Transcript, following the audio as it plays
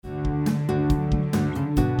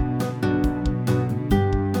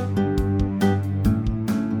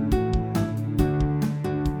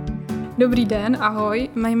Dobrý den, ahoj,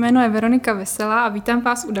 mé jméno je Veronika Veselá a vítám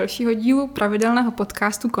vás u dalšího dílu pravidelného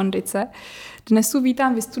podcastu Kondice. Dnes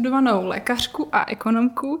vítám vystudovanou lékařku a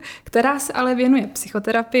ekonomku, která se ale věnuje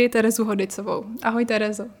psychoterapii, Terezu Hodycovou. Ahoj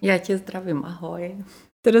Terezo. Já tě zdravím, ahoj.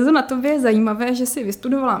 Terezo, na tobě je zajímavé, že jsi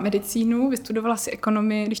vystudovala medicínu, vystudovala si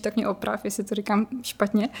ekonomii, když tak mě oprav, jestli to říkám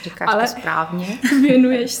špatně. Říkáš ale to správně.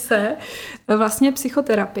 Věnuješ se vlastně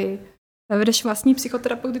psychoterapii. Vedeš vlastní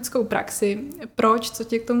psychoterapeutickou praxi. Proč? Co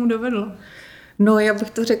tě k tomu dovedlo? No, já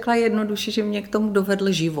bych to řekla jednoduše, že mě k tomu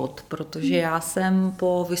dovedl život, protože já jsem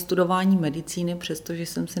po vystudování medicíny, přestože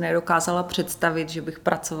jsem si nedokázala představit, že bych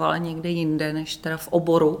pracovala někde jinde, než teda v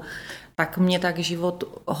oboru, tak mě tak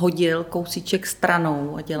život hodil kousíček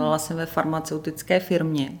stranou a dělala jsem ve farmaceutické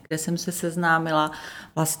firmě, kde jsem se seznámila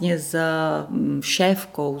vlastně s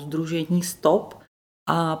šéfkou sdružení Stop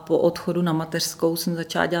a po odchodu na mateřskou jsem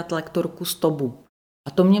začala dělat lektorku Stobu.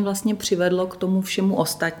 A to mě vlastně přivedlo k tomu všemu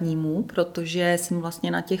ostatnímu, protože jsem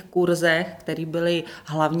vlastně na těch kurzech, které byly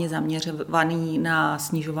hlavně zaměřované na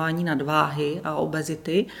snižování nadváhy a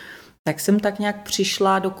obezity, tak jsem tak nějak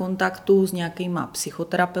přišla do kontaktu s nějakýma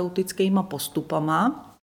psychoterapeutickýma postupama,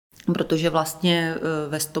 protože vlastně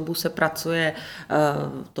ve Stobu se pracuje,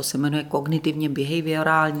 to se jmenuje kognitivně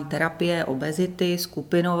behaviorální terapie, obezity,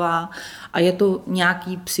 skupinová a je to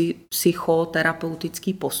nějaký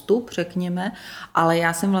psychoterapeutický postup, řekněme, ale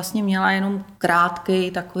já jsem vlastně měla jenom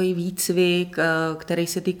krátký takový výcvik, který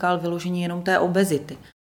se týkal vyložení jenom té obezity.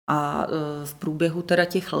 A v průběhu teda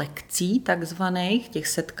těch lekcí takzvaných, těch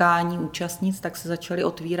setkání účastnic, tak se začaly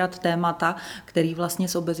otvírat témata, které vlastně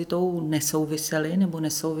s obezitou nesouvisely nebo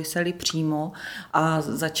nesouvisely přímo a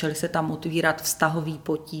začaly se tam otvírat vztahový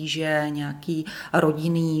potíže, nějaký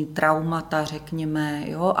rodinný traumata, řekněme.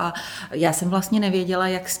 Jo? A já jsem vlastně nevěděla,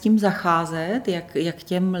 jak s tím zacházet, jak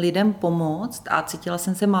těm lidem pomoct a cítila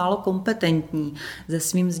jsem se málo kompetentní se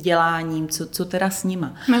svým vzděláním, co teda s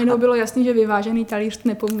nima. Najednou bylo jasný, že vyvážený talíř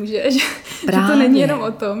nepomůže. Že to není jenom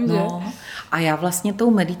o tom, že... A já vlastně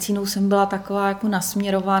tou medicínou jsem byla taková jako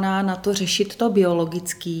nasměrovaná na to řešit to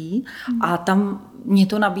biologický a tam mě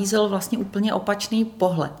to nabízel vlastně úplně opačný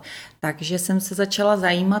pohled. Takže jsem se začala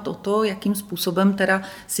zajímat o to, jakým způsobem teda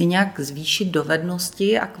si nějak zvýšit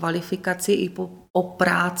dovednosti a kvalifikaci i o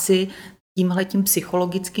práci tímhletím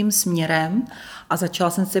psychologickým směrem a začala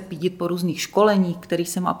jsem se pídit po různých školeních, které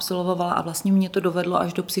jsem absolvovala a vlastně mě to dovedlo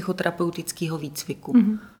až do psychoterapeutického výcviku.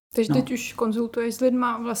 Mm-hmm. Takže teď už konzultuješ s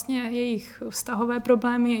lidma vlastně jejich vztahové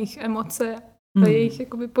problémy, jejich emoce, jejich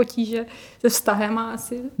jakoby potíže se vztahem a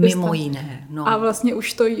asi. Mimo jiné. No. A vlastně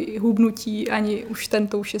už to hubnutí ani už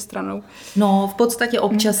to už je stranou. No, v podstatě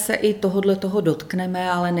občas se i toho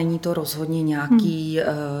dotkneme, ale není to rozhodně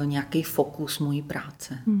nějaký fokus mojí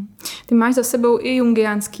práce. Ty máš za sebou i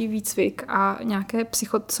jungiánský výcvik a nějaké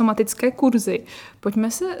psychosomatické kurzy.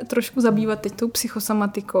 Pojďme se trošku zabývat teď tou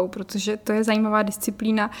psychosomatikou, protože to je zajímavá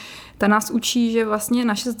disciplína. Ta nás učí, že vlastně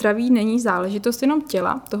naše zdraví není záležitost jenom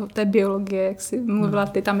těla, té biologie, jak jsi mluvila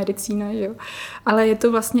ty, ta medicína, že jo? Ale je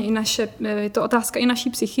to vlastně je to otázka i naší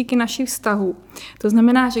psychiky, našich vztahů. To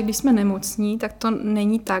znamená, že když jsme nemocní, tak to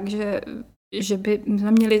není tak, že by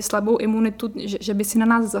jsme měli slabou imunitu, že by si na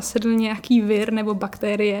nás zasedl nějaký vir nebo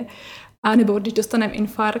bakterie, a nebo když dostaneme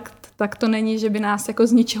infarkt, tak to není, že by nás jako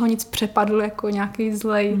z ničeho nic přepadl jako nějaký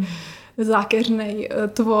zlej zákeřnej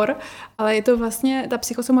tvor, ale je to vlastně, ta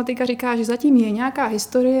psychosomatika říká, že zatím je nějaká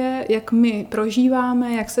historie, jak my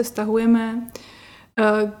prožíváme, jak se vztahujeme,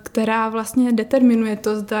 která vlastně determinuje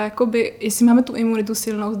to, zda jakoby, jestli máme tu imunitu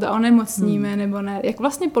silnou, zda onemocníme nebo ne. Jak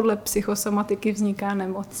vlastně podle psychosomatiky vzniká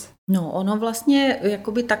nemoc? No, ono vlastně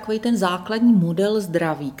jakoby takový ten základní model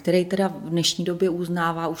zdraví, který teda v dnešní době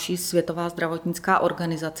uznává už i Světová zdravotnická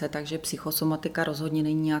organizace, takže psychosomatika rozhodně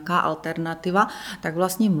není nějaká alternativa, tak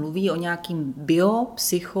vlastně mluví o nějakým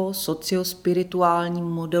psychospirituálním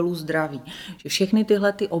modelu zdraví. Že všechny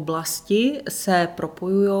tyhle ty oblasti se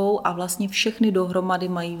propojujou a vlastně všechny dohromady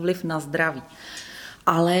mají vliv na zdraví.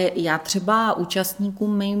 Ale já třeba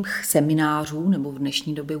účastníkům mých seminářů, nebo v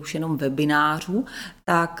dnešní době už jenom webinářů,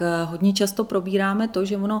 tak hodně často probíráme to,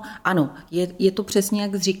 že je to přesně,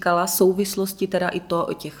 jak jsi říkala, souvislosti teda i to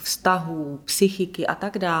těch vztahů, psychiky a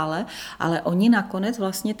tak dále, ale oni nakonec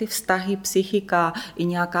vlastně ty vztahy, psychika i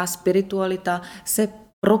nějaká spiritualita se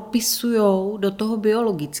propisujou do toho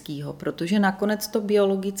biologického, protože nakonec to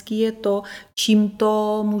biologické je to, čím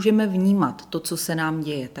to můžeme vnímat, to, co se nám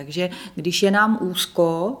děje. Takže když je nám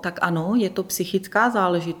úzko, tak ano, je to psychická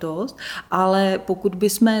záležitost, ale pokud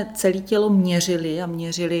bychom celé tělo měřili a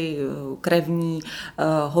měřili krevní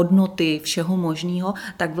hodnoty všeho možného,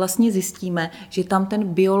 tak vlastně zjistíme, že tam ten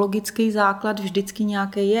biologický základ vždycky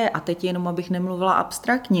nějaký je. A teď jenom, abych nemluvila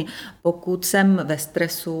abstraktně, pokud jsem ve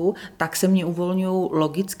stresu, tak se mě uvolňují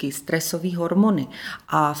logicky stresové hormony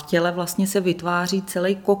a v těle vlastně se vytváří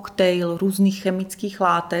celý koktejl různých chemických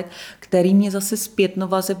látek, který mě zase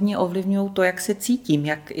zpětnovazebně ovlivňují to, jak se cítím,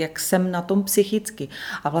 jak jsem na tom psychicky.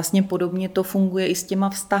 A vlastně podobně to funguje i s těma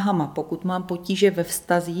vztahama. Pokud mám potíže ve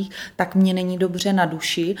vztazích, tak mě není dobře na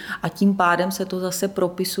duši a tím pádem se to zase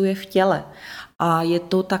propisuje v těle. A je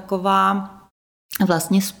to taková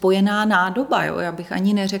vlastně spojená nádoba. Jo? Já bych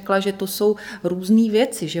ani neřekla, že to jsou různé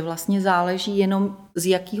věci, že vlastně záleží jenom z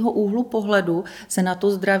jakého úhlu pohledu se na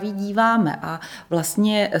to zdraví díváme a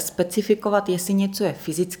vlastně specifikovat, jestli něco je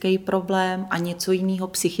fyzický problém a něco jiného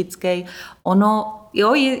psychický.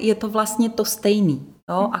 Je to vlastně to stejný,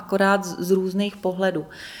 jo? Akorát z různých pohledů.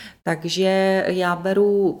 Takže já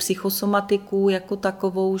beru psychosomatiku jako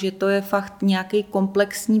takovou, že to je fakt nějaký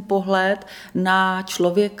komplexní pohled na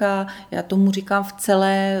člověka, já tomu říkám v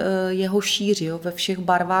celé jeho šíři, jo, ve všech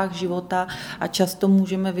barvách života a často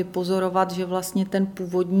můžeme vypozorovat, že vlastně ten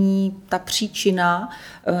původní, ta příčina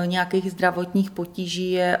nějakých zdravotních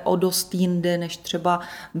potíží je o dost jinde, než třeba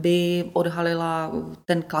by odhalila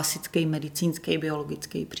ten klasický medicínský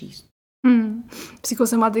biologický přístup.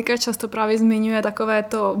 Psychosomatika často právě zmiňuje takové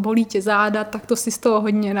to bolí tě záda, tak to si z toho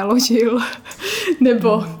hodně naložil.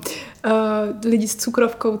 Nebo lidi s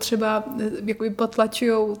cukrovkou třeba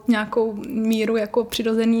potlačují nějakou míru jako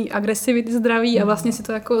přirozený agresivity zdraví a vlastně si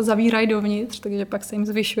to jako zavírají dovnitř, takže pak se jim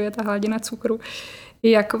zvyšuje ta hladina cukru.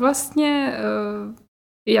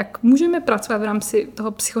 Jak můžeme pracovat v rámci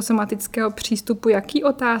toho psychosomatického přístupu, jaký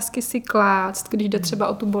otázky si klást, když jde třeba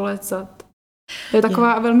o tu bolest zad? Je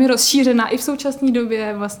taková velmi rozšířená i v současné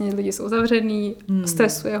době, vlastně lidi jsou zavřený,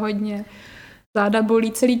 stresuje hodně, záda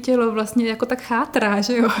bolí, celé tělo vlastně jako tak chátrá,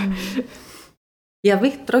 že jo? Já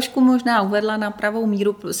bych trošku možná uvedla na pravou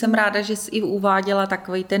míru, jsem ráda, že jsi i uváděla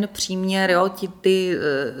takovej ten příměr, jo, ty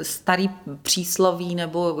starý přísloví,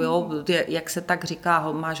 nebo jo, jak se tak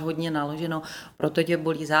říká, máš hodně naloženo, proto tě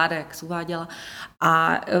bolí záda, jak jsi uváděla.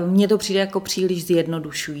 A mně to přijde jako příliš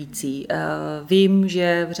zjednodušující. Vím,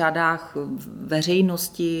 že v řadách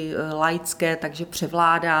veřejnosti laické, takže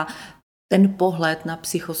převládá ten pohled na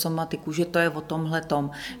psychosomatiku, že to je o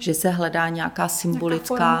tomhletom, že se hledá nějaká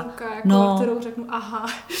symbolická, kterou řeknu,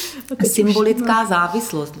 symbolická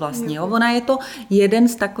závislost vlastně. Jo? Ona je to jeden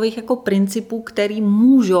z takových jako principů, který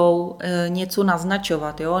můžou něco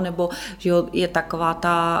naznačovat, jo? Nebo že je taková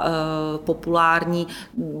ta populární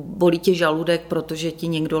bolí tě žaludek, protože ti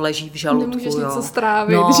někdo leží v žaludku. Nemůžeš něco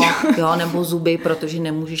strávit. Nebo zuby, protože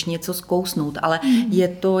nemůžeš něco zkousnout, ale je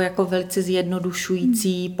to jako velice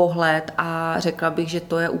zjednodušující pohled a řekla bych, že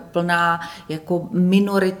to je úplná jako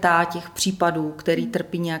minorita těch případů, který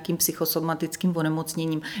trpí nějakým psychosomatickým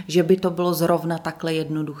onemocněním, že by to bylo zrovna takhle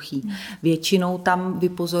jednoduchý. Většinou tam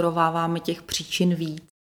vypozorováváme těch příčin víc.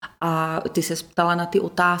 A ty se ptala na ty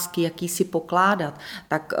otázky, jaký si pokládat,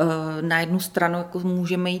 tak na jednu stranu jako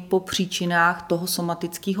můžeme jít po příčinách toho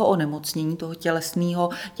somatického onemocnění, toho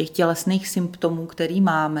těch tělesných symptomů, který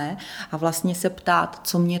máme a vlastně se ptát,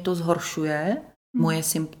 co mě to zhoršuje, moje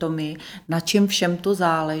symptomy, na čem všem to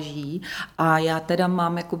záleží a já teda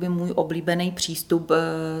mám jakoby můj oblíbený přístup,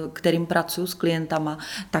 kterým pracuji s klientama,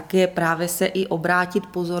 tak je právě se i obrátit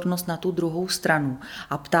pozornost na tu druhou stranu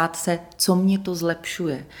a ptát se, co mě to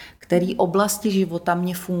zlepšuje, které oblasti života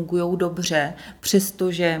mě fungují dobře,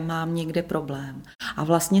 přestože mám někde problém. A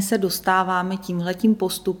vlastně se dostáváme tímhletím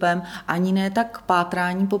postupem ani ne tak k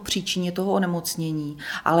pátrání po příčině toho onemocnění,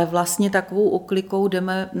 ale vlastně takovou oklikou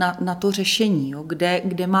jdeme na to řešení, jo?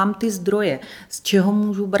 Kde mám ty zdroje, z čeho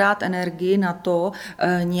můžu brát energii na to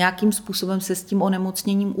nějakým způsobem se s tím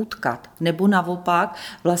onemocněním utkat. Nebo naopak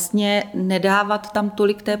vlastně nedávat tam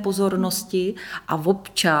tolik té pozornosti a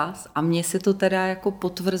občas, a mně se to teda jako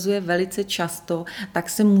potvrzuje velice často, tak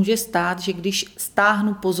se může stát, že když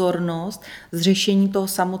stáhnu pozornost z řešení toho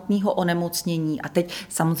samotného onemocnění, a teď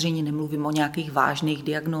samozřejmě nemluvím o nějakých vážných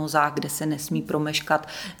diagnózách, kde se nesmí promeškat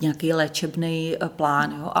nějaký léčebný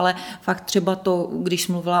plán, jo? Ale fakt třeba to, když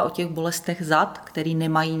mluvila o těch bolestech zad, který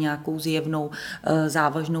nemají nějakou zjevnou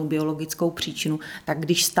závažnou biologickou příčinu, tak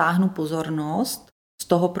když stáhnu pozornost z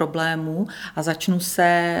toho problému a začnu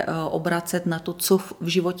se obracet na to, co v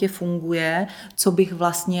životě funguje, co bych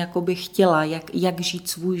vlastně jakoby chtěla, jak žít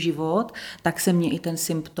svůj život, tak se mně i ten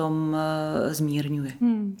symptom zmírňuje.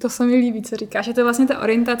 To se mi líbí, co říkáš. Je to vlastně ta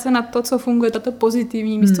orientace na to, co funguje, toto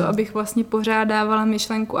pozitivní místo, abych vlastně pořád dávala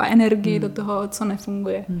myšlenku a energii do toho, co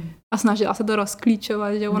nefunguje. A snažila se to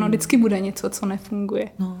rozklíčovat, že ono vždycky bude něco, co nefunguje.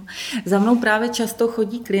 No. Za mnou právě často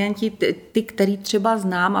chodí klienti, ty, který třeba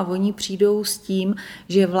znám, a oni přijdou s tím,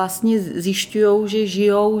 že vlastně zjišťujou, že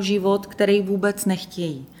žijou život, který vůbec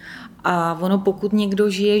nechtějí. A ono, pokud někdo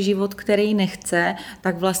žije život, který nechce,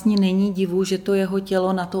 tak vlastně není divu, že to jeho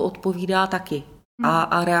tělo na to odpovídá taky.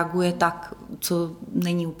 A reaguje tak, co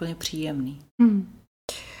není úplně příjemný.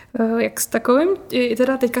 Jak s takovým,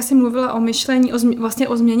 teda teďka si mluvila o myšlení, vlastně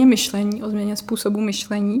o změně myšlení, o změně způsobu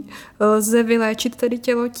myšlení. Lze vyléčit tedy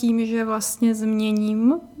tělo tím, že vlastně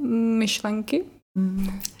změním myšlenky?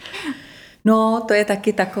 No, to je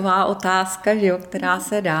taky taková otázka, že jo, která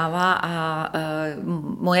se dává a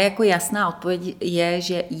moje jako jasná odpověď je,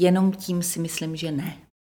 že jenom tím si myslím, že ne.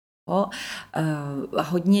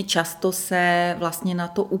 Hodně často se vlastně na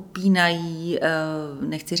to upínají,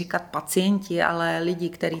 nechci říkat pacienti, ale lidi,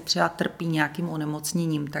 kteří třeba trpí nějakým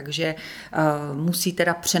onemocněním, takže musí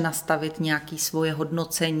teda přenastavit nějaké svoje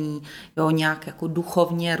hodnocení, jo, nějak jako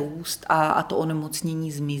duchovně růst a to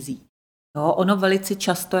onemocnění zmizí. Jo, ono velice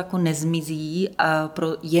často jako nezmizí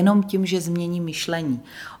jenom tím, že změní myšlení.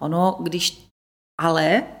 Ono,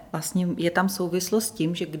 ale vlastně je tam souvislost s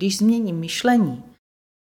tím, že když změním myšlení,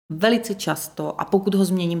 velice často, a pokud ho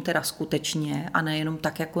změním teda skutečně a nejenom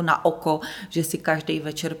tak jako na oko, že si každý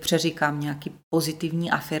večer přeříkám nějaký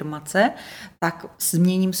pozitivní afirmace, tak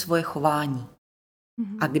změním svoje chování.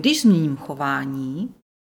 A když změním chování,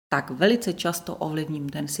 tak velice často ovlivním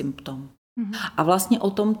ten symptom. A vlastně o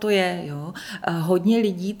tom to je. Jo. Hodně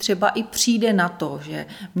lidí třeba i přijde na to, že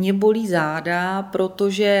mě bolí záda,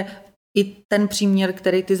 protože i ten příměr,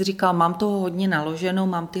 který ty jsi říkal, mám toho hodně naloženo,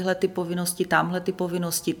 mám tyhle ty povinnosti, tamhle ty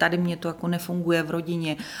povinnosti, tady mě to jako nefunguje v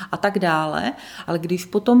rodině a tak dále, ale když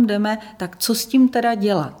potom jdeme, tak co s tím teda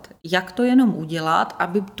dělat? Jak to jenom udělat,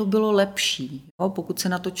 aby to bylo lepší? Jo? Pokud se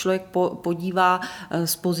na to člověk podívá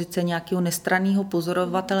z pozice nějakého nestranného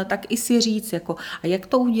pozorovatele, tak i si říct, jako, a jak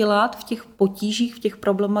to udělat v těch potížích, v těch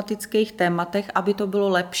problematických tématech, aby to bylo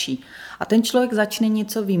lepší. A ten člověk začne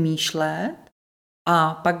něco vymýšlet.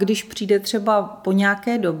 A pak, když přijde třeba po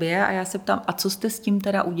nějaké době a já se ptám, a co jste s tím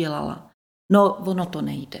teda udělala? No, ono to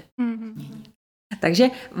nejde. Takže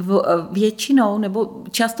většinou, nebo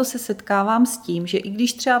často se setkávám s tím, že i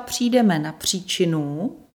když třeba přijdeme na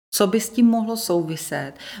příčinu, co by s tím mohlo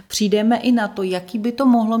souviset, přijdeme i na to, jaký by to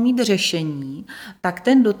mohlo mít řešení, tak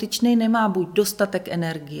ten dotyčný nemá buď dostatek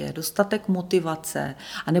energie, dostatek motivace,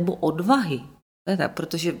 anebo odvahy.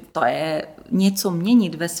 Protože to je něco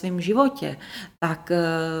měnit ve svém životě, tak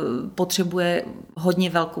potřebuje hodně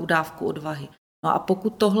velkou dávku odvahy. No a pokud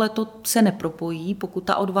tohle se nepropojí, pokud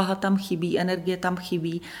ta odvaha tam chybí, energie tam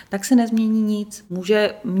chybí, tak se nezmění nic.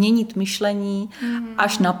 Může měnit myšlení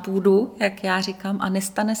až na půdu, jak já říkám, a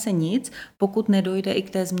nestane se nic, pokud nedojde i k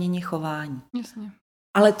té změně chování. Jasně.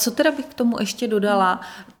 Ale co teda bych k tomu ještě dodala,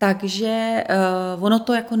 takže ono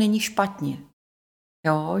to jako není špatně.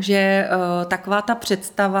 Jo, že taková ta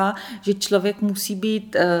představa, že člověk musí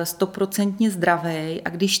být 100% zdravý a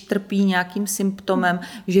když trpí nějakým symptomem,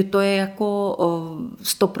 že to je jako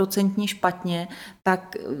 100% špatně,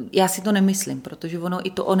 tak já si to nemyslím, protože ono i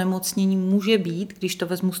to onemocnění může být, když to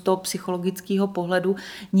vezmu z toho psychologického pohledu,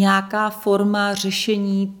 nějaká forma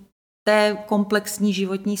řešení té komplexní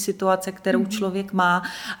životní situace, kterou člověk má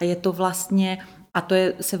a je to vlastně. A to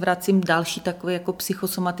je, se vracím další takový jako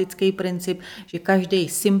psychosomatický princip, že každý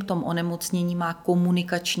symptom onemocnění má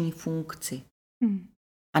komunikační funkci.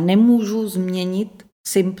 A nemůžu změnit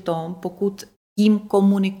symptom, pokud tím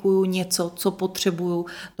komunikuju něco, co potřebuju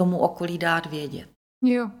tomu okolí dát vědět.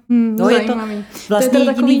 Jo, je to vlastně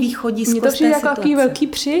jediný východisko z té situace. Mně to přijde jako takový velký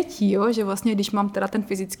přijetí, jo? Že vlastně, když mám teda ten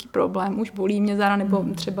fyzický problém, už bolí mě záda, nebo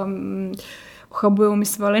třeba ochabujou mi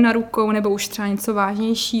svaly na rukou, nebo už třeba něco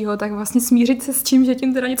vážnějšího, tak vlastně smířit se s tím, že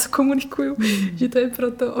tím teda něco komunikuju, že to je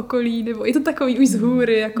pro to okolí, nebo je to takový už z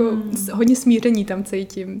hůry, jako hodně smíření tam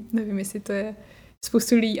cítím. Nevím, jestli to je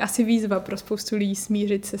spoustu lidí, asi výzva pro spoustu lidí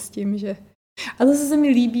smířit se s tím, že... A zase se mi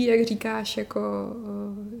líbí, jak říkáš, jako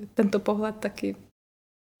tento pohled taky.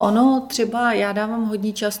 Ono třeba, já dávám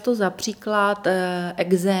hodně často za příklad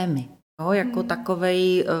ekzémy. Jo, jako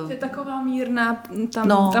takovej... Je taková mírná,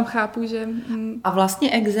 tam chápu, že... A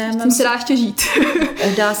vlastně exémem... S tím se dá ještě žít.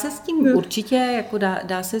 Dá se s tím určitě, jako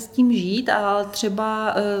dá se s tím žít, ale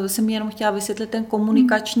třeba jsem jenom chtěla vysvětlit ten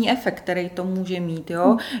komunikační efekt, který to může mít,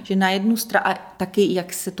 jo? Že na jednu stranu, a taky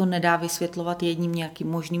jak se to nedá vysvětlovat jedním nějakým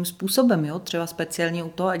možným způsobem, jo? Třeba speciálně u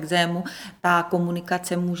toho exému, ta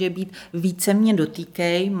komunikace může být více mě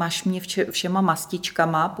dotýkej, maž mě všema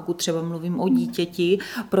mastičkama, pokud třeba mluvím o dítěti,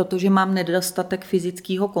 protože mám nedostatek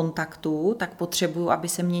fyzického kontaktu, tak potřebuju, aby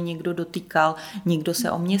se mě někdo dotýkal, někdo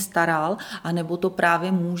se o mě staral, anebo to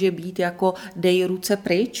právě může být jako dej ruce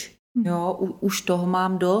pryč, jo, už toho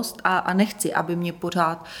mám dost a nechci, aby mě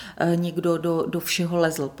pořád někdo do všeho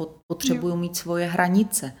lezl. Potřebuju mít svoje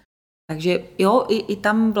hranice. Takže jo, i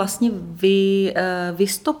tam vlastně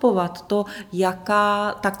vystopovat to,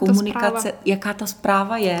 jaká ta komunikace, jaká ta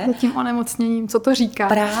zpráva je. Za tím onemocněním, co to říká.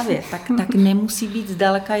 Právě, tak nemusí být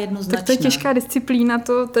zdaleka jednoznačná. Tak to je těžká disciplína,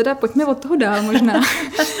 to teda pojďme od toho dál možná.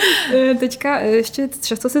 Teďka ještě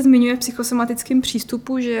často se zmiňuje v psychosomatickém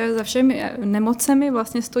přístupu, že za všemi nemocemi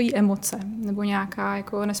vlastně stojí emoce, nebo nějaká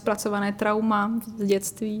jako nespracované trauma z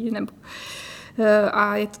dětství, nebo...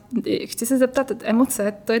 A chci se zeptat,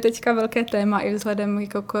 emoce, to je teďka velké téma i vzhledem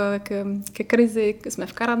jako ke krizi, jsme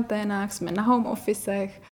v karanténách, jsme na home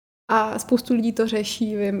officech a spoustu lidí to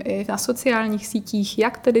řeší, vím, i na sociálních sítích,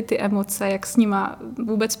 jak tedy ty emoce, jak s nima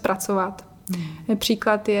vůbec pracovat.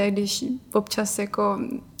 Příklad je, když občas jako...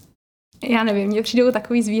 Já nevím, mně přijdou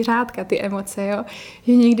takový zvířátka, ty emoce, jo?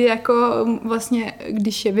 Že někdy jako vlastně,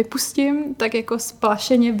 když je vypustím, tak jako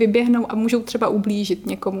splašeně vyběhnou a můžou třeba ublížit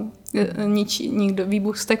někomu. Někdo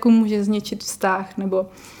výbuch vzteku může zničit vztah, nebo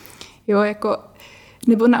jo, jako...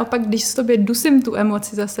 Nebo naopak, když s tobě dusím tu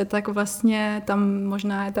emoci zase, tak vlastně tam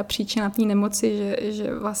možná je ta příčina té nemoci,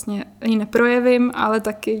 že vlastně ji neprojevím, ale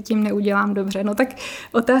taky tím neudělám dobře. No tak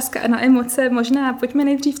otázka na emoce, možná pojďme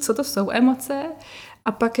nejdřív, co to jsou emoce,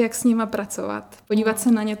 a pak jak s nima pracovat. Podívat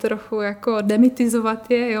se na ně trochu, jako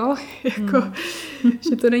demitizovat je, jo? Jako,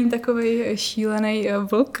 že to není takovej šílený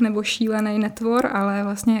vlk nebo šílený netvor, ale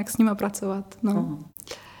vlastně jak s nima pracovat. No.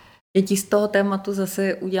 Já z toho tématu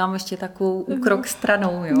zase udělám ještě takovou krok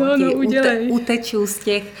stranou. Jo? Uteču z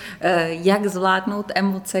těch, jak zvládnout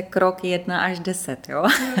emoce, krok 1 až 10. Jo?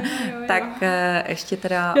 Tak ještě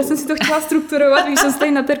teda... Já jsem si to chtěla strukturovat, když jsem se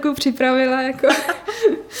tady na terku připravila, jako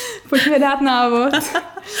pojďme dát návod.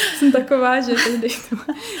 Jsem taková, že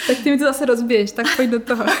tak ty mi to zase rozbiješ, tak pojď do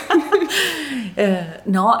toho.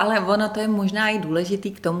 No, ale ono to je možná i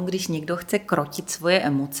důležitý k tomu, když někdo chce krotit svoje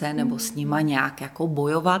emoce nebo s nima nějak jako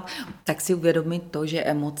bojovat, tak si uvědomit to, že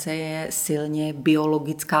emoce je silně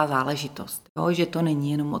biologická záležitost. Jo? Že to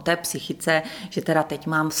není jenom o té psychice, že teda teď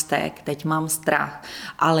mám vztek, teď mám strach,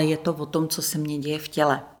 ale je to o tom, co se mně děje v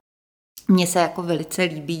těle. Mně se jako velice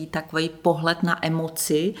líbí takový pohled na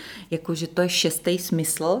emoci, jakože to je 6.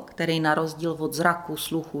 smysl, který na rozdíl od zraku,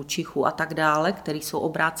 sluchu, čichu a tak dále, který jsou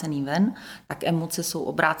obrácený ven, tak emoce jsou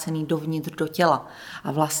obrácený dovnitř do těla.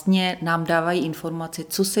 A vlastně nám dávají informaci,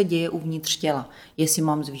 co se děje uvnitř těla. Jestli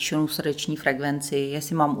mám zvýšenou srdeční frekvenci,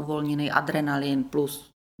 jestli mám uvolněný adrenalin plus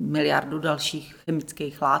miliardu dalších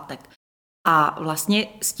chemických látek. A vlastně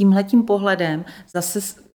s tímhletím pohledem zase...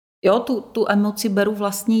 Jo, tu emoci beru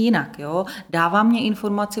vlastně jinak. Jo. Dává mě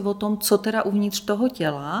informaci o tom, co teda uvnitř toho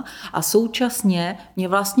těla a současně mě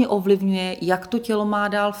vlastně ovlivňuje, jak to tělo má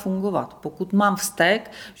dál fungovat. Pokud mám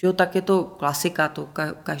vztek, že jo, tak je to klasika, to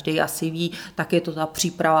každý asi ví, tak je to ta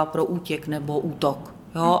příprava pro útěk nebo útok.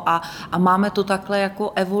 Jo, a máme to takhle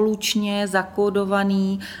jako evolučně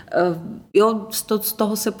zakódovaný, jo, z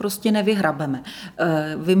toho se prostě nevyhrabeme.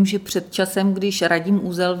 Vím, že před časem, když Radim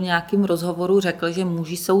Uzel v nějakém rozhovoru řekl, že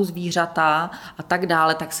muži jsou zvířata a tak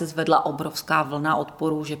dále, tak se zvedla obrovská vlna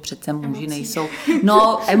odporu, že přece muži nejsou.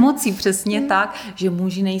 No, emocí přesně tak, že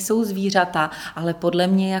muži nejsou zvířata, ale podle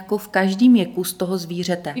mě jako v každém je kus toho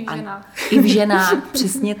zvířete. I v ženách,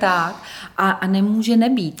 přesně tak. A nemůže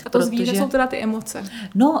nebýt. A to zvíře jsou teda ty emoce.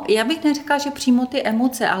 No, já bych neřekla, že přímo ty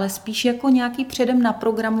emoce, ale spíš jako nějaký předem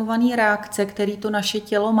naprogramovaný reakce, který to naše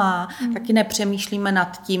tělo má. Taky nepřemýšlíme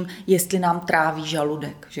nad tím, jestli nám tráví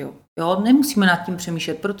žaludek, že jo. Jo, nemusíme nad tím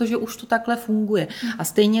přemýšlet, protože už to takhle funguje. A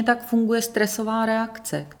stejně tak funguje stresová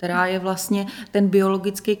reakce, která je vlastně ten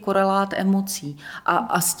biologický korelát emocí.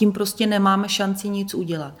 A s tím prostě nemáme šanci nic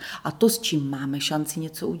udělat. A to, s čím máme šanci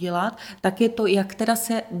něco udělat, tak je to, jak teda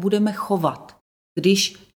se budeme chovat,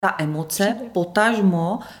 když ta emoce,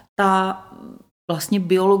 potažmo, ta vlastně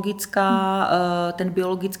biologická, ten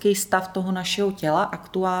biologický stav toho našeho těla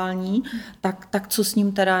aktuální, tak co s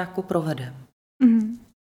ním teda jako provedeme.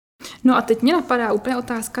 No a teď mě napadá úplně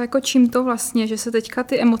otázka, jako čím to vlastně, že se teďka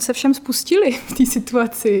ty emoce všem spustily v té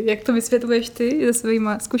situaci. Jak to vysvětluješ ty se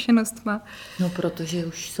svýma zkušenostma? No, protože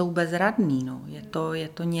už jsou bezradný. No. Je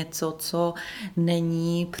to něco, co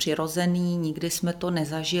není přirozený, nikdy jsme to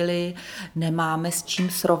nezažili, nemáme s čím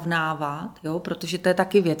srovnávat, jo? Protože to je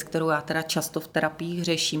taky věc, kterou já teda často v terapiích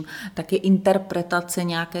řeším, tak je interpretace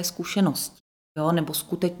nějaké zkušenosti. Jo, nebo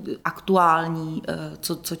aktuální,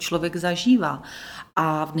 co člověk zažívá.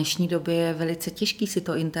 A v dnešní době je velice těžký si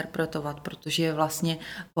to interpretovat, protože je vlastně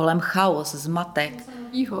kolem chaos, zmatek.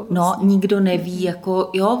 No, nikdo neví,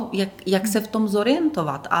 jak se v tom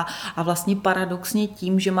zorientovat. A vlastně paradoxně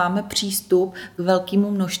tím, že máme přístup k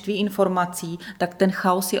velkému množství informací, tak ten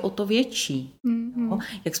chaos je o to větší. Mm-hmm.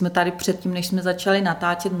 Jak jsme tady předtím, než jsme začali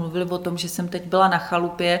natáčet, mluvili o tom, že jsem teď byla na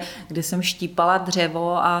chalupě, kde jsem štípala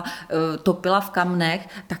dřevo a topila v kamnech,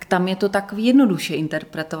 tak tam je to takový jednoduše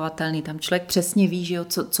interpretovatelný. Tam člověk přesně ví, že jo,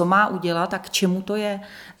 co má udělat a k čemu to je.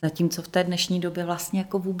 Zatímco v té dnešní době vlastně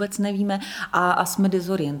jako vůbec nevíme a jsme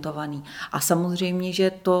dezorientovaní. A samozřejmě,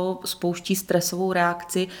 že to spouští stresovou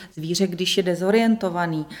reakci zvíře, když je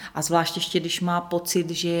dezorientovaný a zvlášť ještě, když má pocit,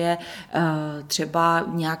 že je třeba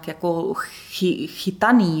nějak jako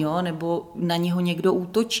chytaný, jo, nebo na něho někdo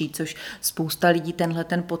útočí, což spousta lidí tenhle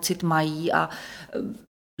ten pocit mají a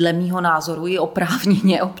dle mýho názoru i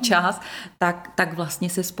oprávněně občas, tak vlastně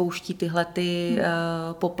se spouští tyhle ty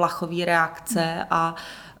poplachové reakce a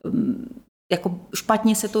jako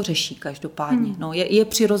špatně se to řeší každopádně. No, je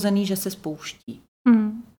přirozený, že se spouští.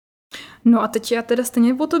 No a teď já teda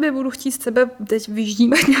stejně po tobě budu chtít z tebe teď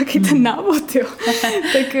vyždímat nějaký ten návod, jo.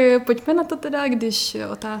 Tak pojďme na to teda, když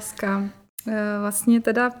otázka vlastně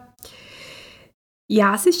teda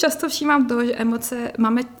já si často všímám toho, že emoce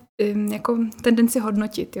máme jako tendenci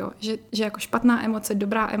hodnotit, jo? Že jako špatná emoce,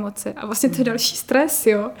 dobrá emoce a vlastně to je další stres,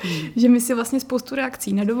 jo? Že my si vlastně spoustu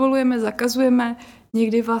reakcí nedovolujeme, zakazujeme,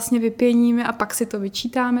 někdy vlastně vypěníme a pak si to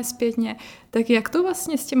vyčítáme zpětně. Tak jak to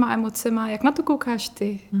vlastně s těma emocema, jak na to koukáš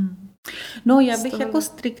ty? No, já bych jako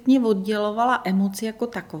striktně oddělovala emoci jako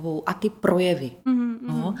takovou a ty projevy.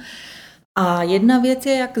 No. A jedna věc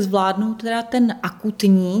je, jak zvládnout teda ten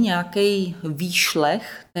akutní nějaký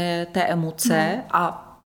výšlech té emoce a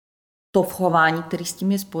to chování, který s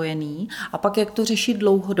tím je spojený, a pak jak to řešit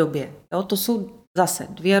dlouhodobě. Jo, to jsou zase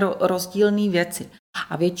dvě rozdílné věci.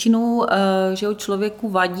 A většinou, že člověku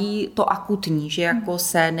vadí to akutní, že jako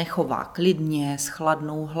se nechová klidně, s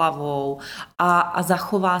chladnou hlavou a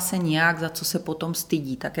zachová se nějak, za co se potom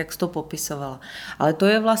stydí, tak jak jsi to popisovala. Ale to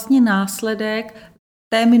je vlastně následek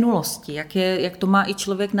té minulosti, jak to má i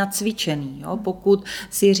člověk nacvičený. Jo? Pokud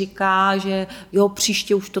si říká, že jo,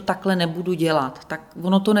 příště už to takhle nebudu dělat, tak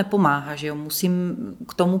ono to nepomáhá, že jo? Musím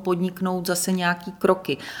k tomu podniknout zase nějaký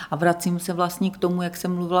kroky. A vracím se vlastně k tomu, jak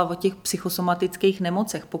jsem mluvila o těch psychosomatických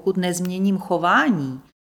nemocech. Pokud nezměním chování,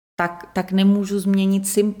 tak nemůžu změnit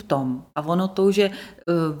symptom. A ono to, že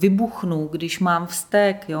vybuchnu, když mám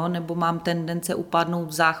vztek, jo, nebo mám tendence upadnout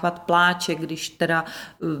v záchvat pláče, když teda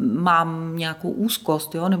mám nějakou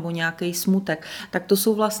úzkost, jo, nebo nějaký smutek, tak to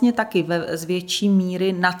jsou vlastně taky z větší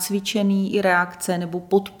míry nacvičený i reakce nebo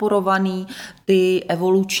podporovaný ty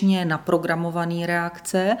evolučně naprogramované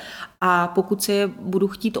reakce. A pokud se je budu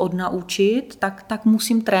chtít odnaučit, tak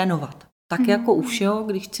musím trénovat. Tak jako u všeho,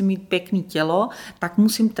 když chci mít pěkný tělo, tak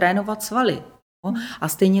musím trénovat svaly. A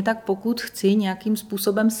stejně tak, pokud chci nějakým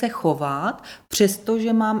způsobem se chovat,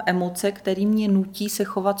 přestože mám emoce, které mě nutí se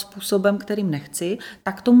chovat způsobem, kterým nechci,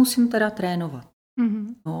 tak to musím teda trénovat.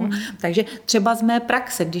 No, takže třeba z mé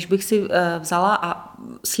praxe, když bych si vzala a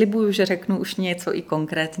slibuju, že řeknu už něco i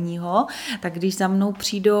konkrétního, tak když za mnou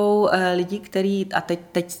přijdou lidi, který, a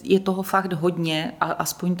teď je toho fakt hodně,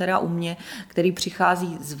 aspoň teda u mě, který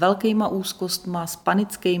přichází s velkýma úzkostma, s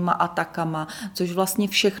panickýma atakama, což vlastně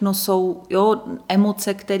všechno jsou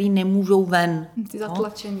emoce, které nemůžou ven. Ty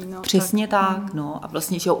zatlačení, no. Přesně tak, no. A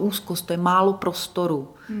vlastně, že úzkost, to je málo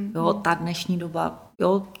prostoru. Ta dnešní doba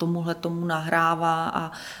tomuhle tomu nahrává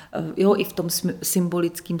a i v tom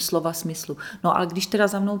symbolickém slova smyslu. No ale když teda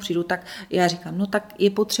za mnou přijdu, tak já říkám, no tak je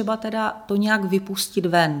potřeba teda to nějak vypustit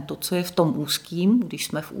ven. To, co je v tom úzkým, když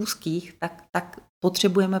jsme v úzkých, tak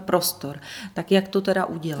potřebujeme prostor. Tak jak to teda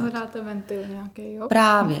udělat? Hledáte ventil nějaký, jo?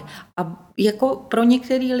 Právě. A jako pro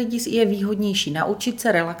některé lidi je výhodnější naučit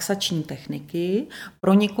se relaxační techniky,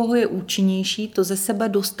 pro někoho je účinnější to ze sebe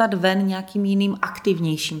dostat ven nějakým jiným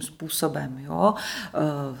aktivnějším způsobem. Jo?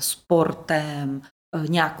 Sportem,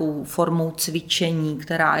 nějakou formou cvičení,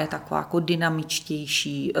 která je taková jako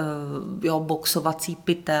dynamičtější, boxovací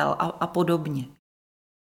pytel a podobně.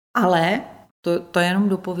 Ale to jenom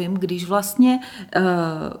dopovím, když vlastně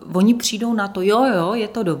oni přijdou na to, jo, je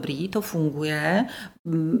to dobrý, to funguje.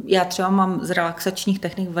 Já třeba mám z relaxačních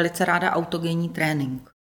technik velice ráda autogenní trénink.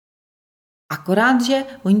 Akorát, že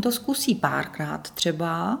oni to zkusí párkrát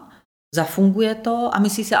třeba, zafunguje to a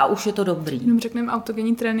myslí si, a už je to dobrý. Jenom řekneme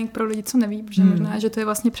autogenní trénink pro lidi, co neví, protože možná, že to je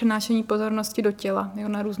vlastně přenášení pozornosti do těla, jo,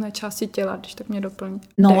 na různé části těla, když tak mě doplní.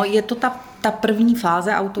 No, je to ta první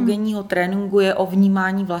fáze autogenního tréninku je o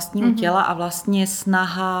vnímání vlastního těla a vlastně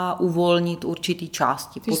snaha uvolnit určitý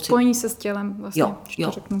části. Spojení se s tělem vlastně,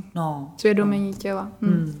 jo, řeknu. No, Svědomení těla.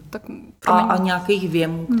 Tak, a nějakých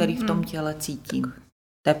věmů, který v tom těle cítím.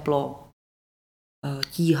 Teplo,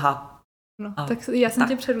 tíha. No, tak já jsem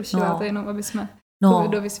tě přerušila, to jenom, aby jsme to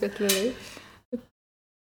dovysvětlili.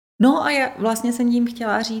 No a já vlastně jsem tím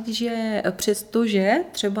chtěla říct, že přestože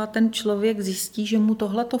třeba ten člověk zjistí, že mu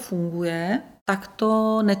tohle to funguje, tak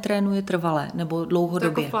to netrénuje trvale nebo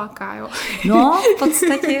dlouhodobě. To jako fláká, jo? No, v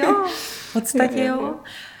podstatě jo.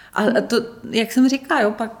 A to, jak jsem říká,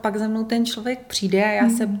 jo, pak za mnou ten člověk přijde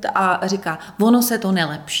a říká, ono se to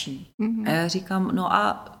nelepší. A já říkám, no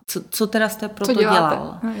a co teda jste pro to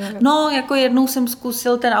dělal? No, jako jednou jsem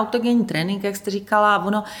zkusil ten autogenní trénink, jak jste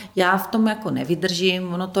říkala, já v tom jako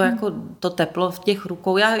nevydržím, ono to jako to teplo v těch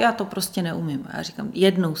rukou, já to prostě neumím. A já říkám,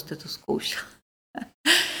 jednou jste to zkoušel.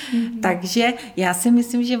 Takže já si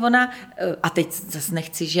myslím, že ona, a teď zase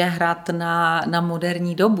nechci hrát na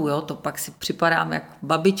moderní dobu, jo, to pak si připadám jak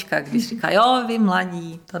babička, když říká, jo, vy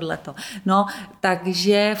mladí, tohleto. No,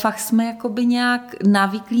 takže fakt jsme jakoby nějak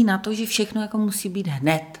navyklí na to, že všechno jako musí být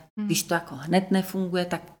hned. Když to jako hned nefunguje,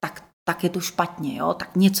 tak je to špatně, jo,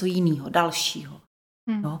 tak něco jiného, dalšího.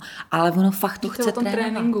 No, ale ono fakt to chce trénovat.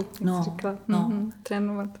 Tréninku, říkala.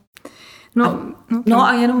 Trénovat. No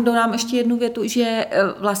a jenom dodám ještě jednu větu, že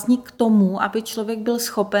vlastně k tomu, aby člověk byl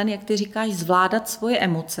schopen, jak ty říkáš, zvládat svoje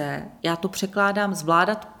emoce, já to překládám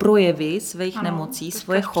zvládat projevy svých nemocí,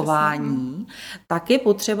 svoje chování, tak je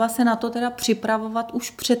potřeba se na to teda připravovat už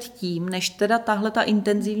předtím, než teda tahle ta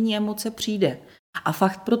intenzivní emoce přijde. A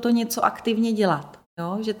fakt proto něco aktivně dělat.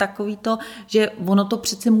 Jo? Že takový to, že ono to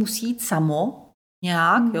přece musí jít samo,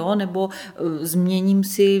 nějak, jo, nebo změním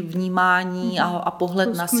si vnímání a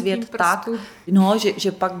pohled na svět tak,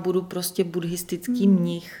 že pak budu prostě buddhistický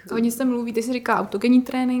mnich. Hodně se mluví, ty jsi říká autogenní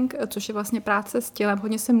trénink, což je vlastně práce s tělem,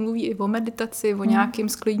 hodně se mluví i o meditaci, o nějakým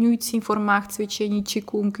sklidňujícím formách cvičení,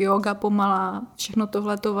 qigong, yoga pomalá, všechno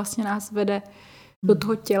tohle to vlastně nás vede do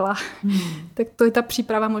toho těla. Tak to je ta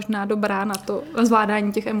příprava možná dobrá na to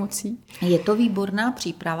zvládání těch emocí. Je to výborná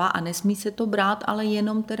příprava a nesmí se to brát, ale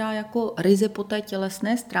jenom teda jako ryze po té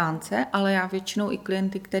tělesné stránce, ale já většinou i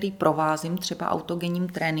klienty, který provázím třeba autogenním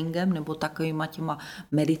tréninkem nebo takovýma těma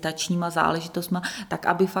meditačníma záležitostma, tak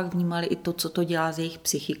aby fakt vnímali i to, co to dělá s jejich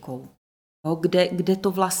psychikou. Kde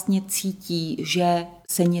to vlastně cítí, že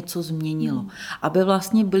se něco změnilo. Aby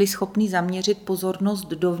vlastně byli schopni zaměřit pozornost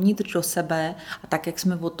dovnitř do sebe a tak, jak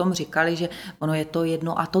jsme o tom říkali, že ono je to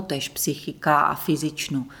jedno a to též psychika a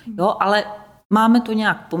fyzično. Jo, ale máme to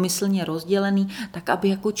nějak pomyslně rozdělený, tak aby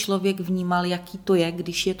jako člověk vnímal, jaký to je,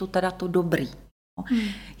 když je to teda to dobrý.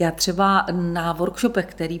 Já třeba na workshopech,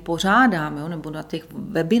 který pořádám, jo, nebo na těch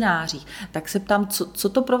webinářích, tak se ptám, co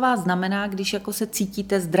to pro vás znamená, když jako se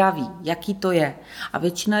cítíte zdraví, jaký to je. A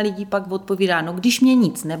většina lidí pak odpovídá, no když mě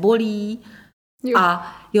nic nebolí,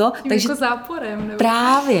 takže jako záporem. Nebo...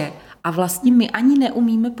 Právě. A vlastně my ani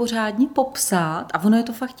neumíme pořádně popsat, a ono je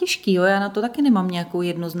to fakt těžký, jo? Já na to taky nemám nějakou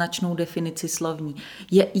jednoznačnou definici slovní.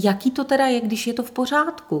 Jaký to teda je, když je to v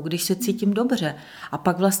pořádku, když se cítím dobře. A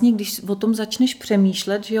pak vlastně, když o tom začneš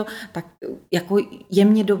přemýšlet, že jo, tak jako je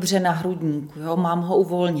mě dobře na hrudníku, jo? Mám ho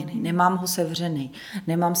uvolněný, nemám ho sevřený,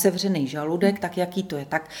 nemám sevřený žaludek, tak jaký to je?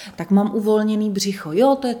 Tak mám uvolněný břicho,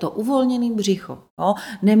 jo, to je to uvolněný břicho, jo?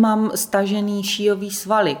 Nemám stažený šíjový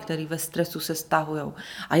svaly, který ve stresu se stahujou.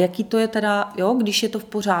 A jaký to je teda, jo, když je to v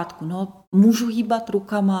pořádku, no, můžu hýbat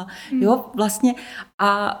rukama, jo, vlastně.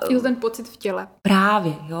 A je to ten pocit v těle.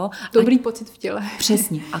 Právě, jo. Dobrý pocit v těle.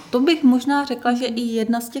 Přesně. A to bych možná řekla, že i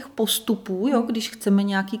jedna z těch postupů, jo, když chceme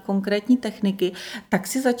nějaký konkrétní techniky, tak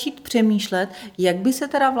si začít přemýšlet, jak by se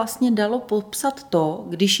teda vlastně dalo popsat to,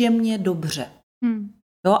 když je mně dobře.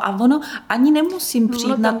 Jo, a ono ani nemusím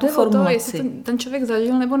přijít na tu formulaci. Jestli ten člověk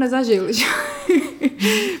zažil nebo nezažil. Že?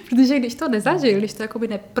 Protože když to nezažil, když to jakoby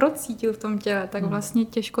neprocítil v tom těle, tak vlastně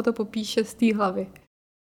těžko to popíše z té hlavy.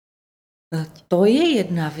 To je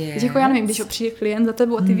jedna věc. Jako já nevím, když přijde klient za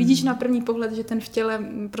tebou a ty vidíš na první pohled, že ten v těle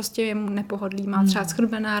prostě je mu nepohodlý, má třeba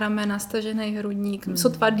schrbená ramena, stažený hrudník,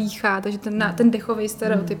 sotva dýchá, takže ten dechový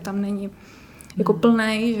stereotyp tam není. jako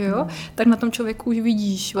plnej, že jo, tak na tom člověku už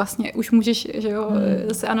vidíš, vlastně už můžeš, že jo,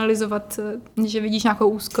 zase analyzovat, že vidíš nějakou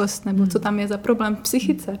úzkost, nebo co tam je za problém v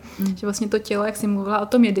psychice, že vlastně to tělo, jak jsi mluvila, o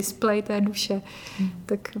tom je displej té duše,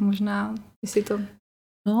 tak možná, jestli to...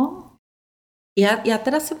 No, já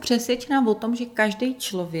teda jsem přesvědčená o tom, že každý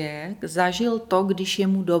člověk zažil to, když je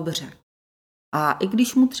mu dobře. A i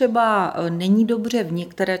když mu třeba není dobře v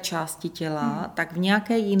některé části těla, tak v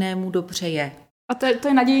nějaké jiné mu dobře je. A to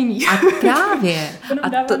je nadějný. A právě. To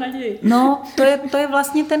nám dává naději. No, to je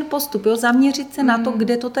vlastně ten postup. Jo? Zaměřit se na to,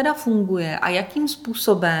 kde to teda funguje a jakým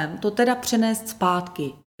způsobem to teda přenést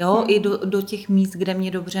zpátky. Jo? I do těch míst, kde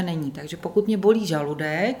mě dobře není. Takže pokud mě bolí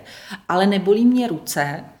žaludek, ale nebolí mě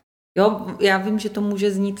ruce, jo, já vím, že to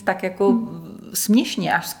může znít tak jako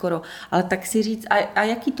směšně až skoro, ale tak si říct, a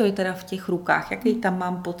jaký to je teda v těch rukách, jaký tam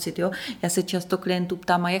mám pocit, jo? Já se často klientů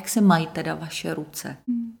ptám, a jak se mají teda vaše ruce?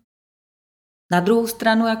 Na druhou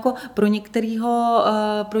stranu, jako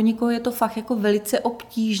pro někoho je to fakt jako velice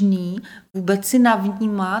obtížný vůbec si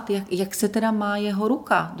navnímat, jak se teda má jeho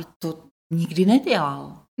ruka. To nikdy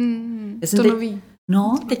nedělal. Nový.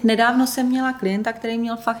 No, teď nedávno jsem měla klienta, který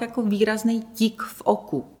měl fakt jako výrazný tik v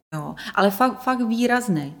oku. Jo, ale fakt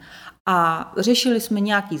výrazný. A řešili jsme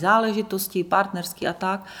nějaký záležitosti, partnerský a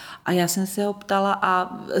tak. A já jsem se ho ptala,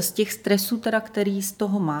 a z těch stresů, teda, který z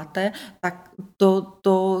toho máte, tak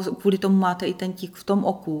to kvůli tomu máte i ten tik v tom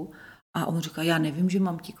oku. A on říká, já nevím, že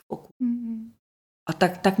mám tik v oku. A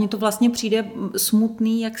tak mně to vlastně přijde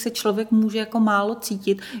smutný, jak se člověk může jako málo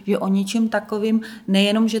cítit, že o něčem takovým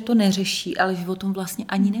nejenom, že to neřeší, ale že o tom vlastně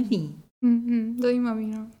ani neví. Zajímavý,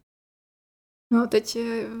 no. No teď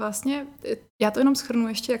vlastně, já to jenom shrnu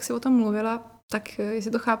ještě, jak jsi o tom mluvila, tak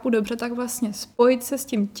jestli to chápu dobře, tak vlastně spojit se s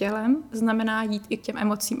tím tělem znamená jít i k těm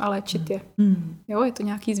emocím a léčit je. Jo, je to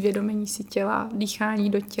nějaký zvědomění si těla, dýchání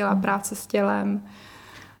do těla, práce s tělem,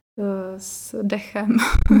 s dechem.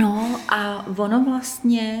 No a ono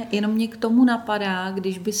vlastně, jenom mě k tomu napadá,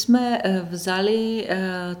 když bychom vzali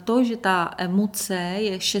to, že ta emoce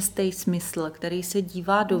je šestý smysl, který se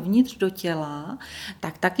dívá dovnitř do těla,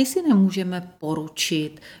 tak taky si nemůžeme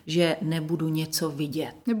poručit, že nebudu něco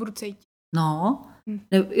vidět. Nebudu cítit. No,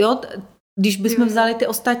 jo, když bychom vzali ty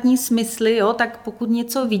ostatní smysly, jo, tak pokud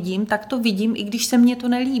něco vidím, tak to vidím, i když se mně to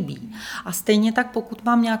nelíbí. A stejně tak, pokud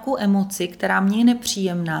mám nějakou emoci, která mě je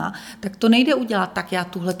nepříjemná, tak to nejde udělat, tak já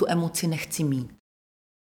tuhle tu emoci nechci mít.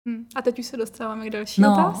 A teď už se dostáváme k další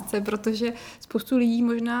otázce, protože spoustu lidí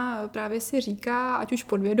možná právě si říká, ať už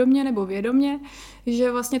podvědomě nebo vědomě,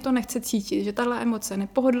 že vlastně to nechce cítit, že tahle emoce je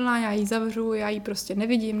nepohodlná, já ji zavřu, já ji prostě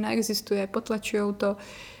nevidím, neexistuje, potlačujou to.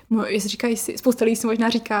 Spousta lidí si možná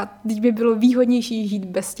říká, teď by bylo výhodnější žít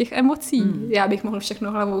bez těch emocí. Já bych mohl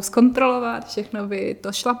všechno hlavou zkontrolovat, všechno by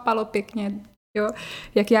to šlapalo pěkně, jo,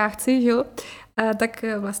 jak já chci, že jo. Tak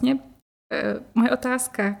vlastně moje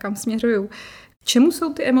otázka, kam směřuju, čemu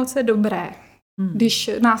jsou ty emoce dobré, když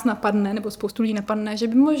nás napadne, nebo spoustu lidí napadne, že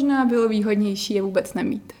by možná bylo výhodnější je vůbec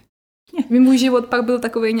nemít. By můj život pak byl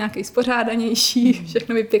takový nějaký spořádanější,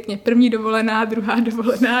 všechno by pěkně, první dovolená, druhá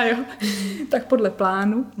dovolená, jo. Tak podle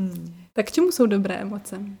plánu. Tak k čemu jsou dobré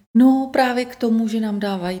emoce? No právě k tomu, že nám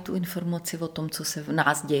dávají tu informaci o tom, co se v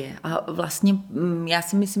nás děje. A vlastně já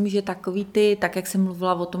si myslím, že takový tak jak jsem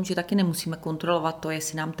mluvila o tom, že taky nemusíme kontrolovat to,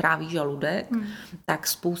 jestli nám tráví žaludek, tak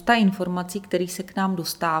spousta informací, které se k nám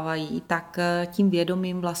dostávají, tak tím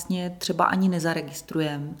vědomím vlastně třeba ani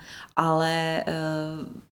nezaregistrujeme, ale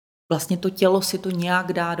vlastně to tělo si to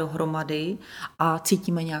nějak dá dohromady a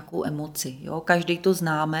cítíme nějakou emoci. Jo? Každý to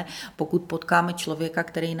známe. Pokud potkáme člověka,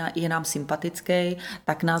 který je nám sympatický,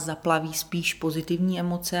 tak nás zaplaví spíš pozitivní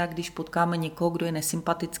emoce, a když potkáme někoho, kdo je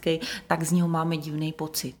nesympatický, tak z něho máme divný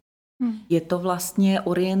pocit. Je to vlastně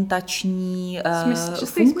orientační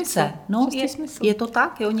funkce. No, je to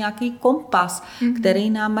tak, jo, nějaký kompas, který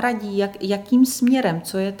nám radí, jakým směrem,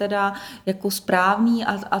 co je teda jako správný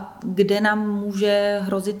a kde nám může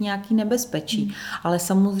hrozit nějaký nebezpečí. Ale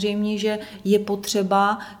samozřejmě, že je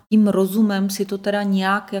potřeba tím rozumem si to teda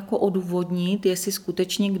nějak jako odůvodnit, jestli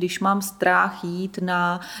skutečně, když mám strach jít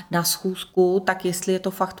na schůzku, tak jestli je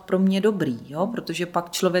to fakt pro mě dobrý, jo? Protože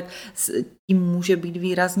pak člověk tím může být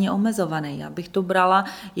výrazně omezovaný. Já bych to brala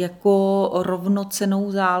jako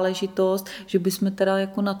rovnocennou záležitost, že bychom teda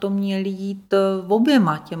jako na to měli jít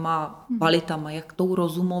oběma těma kvalitama, jak tou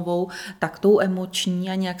rozumovou, tak tou emoční,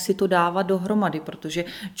 a nějak si to dávat dohromady, protože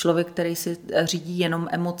člověk, který si řídí jenom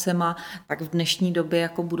emocema, tak v dnešní době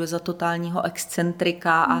jako bude za totálního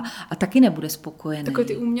excentrika a taky nebude spokojený. Takový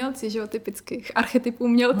ty umělci, že jo, typický archetyp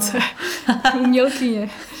umělce. No. Umělkyně.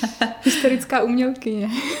 Historická umělkyně.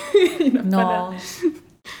 No.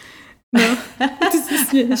 Ty se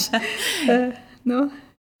směješ. No.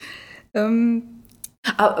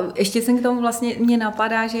 A ještě jsem k tomu vlastně, mě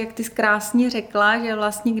napadá, že jak ty jsi krásně řekla, že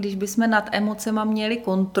vlastně když bychom nad emocema měli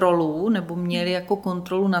kontrolu, nebo měli jako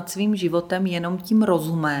kontrolu nad svým životem jenom tím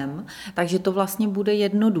rozumem, takže to vlastně bude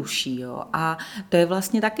jednodušší. Jo? A to je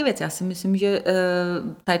vlastně taky věc. Já si myslím, že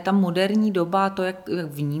tady ta moderní doba, to jak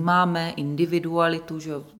vnímáme individualitu,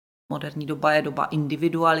 že moderní doba je doba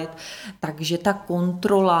individualit, takže ta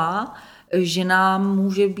kontrola, že nám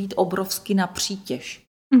může být obrovsky na přítěž.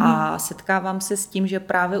 A setkávám se s tím, že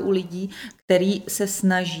právě u lidí, kteří se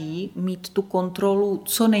snaží mít tu kontrolu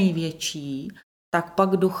co největší, tak pak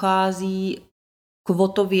dochází k o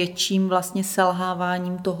to větším vlastně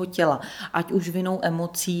selháváním toho těla. Ať už vinou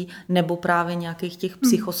emocí, nebo právě nějakých těch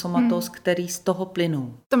psychosomatos, který z toho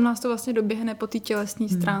plynou. Tam nás to vlastně doběhne po té tělesné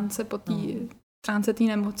stránce, po té stránce té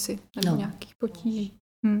nemoci, nebo nějakých potíží.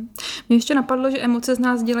 Mně ještě napadlo, že emoce z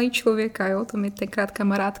nás dělají člověka, jo? To mi tenkrát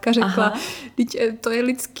kamarádka řekla, to je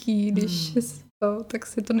lidský, když tak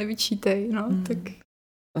si to nevyčítej, no, tak...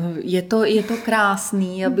 Je to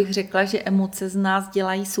krásný, já bych řekla, že emoce z nás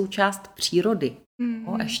dělají součást přírody,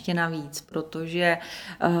 ještě navíc, protože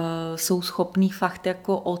jsou schopný fakt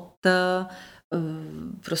jako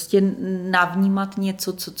prostě navnímat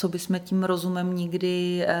něco, co bychom tím rozumem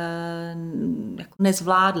nikdy jako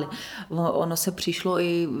nezvládli. Ono se přišlo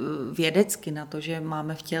i vědecky na to, že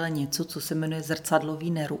máme v těle něco, co se jmenuje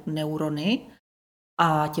zrcadlový neurony,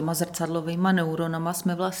 a těma zrcadlovýma neuronama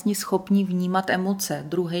jsme vlastně schopni vnímat emoce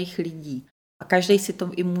druhých lidí. A každý si to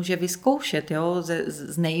i může vyzkoušet, jo,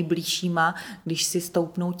 s nejbližšíma, když si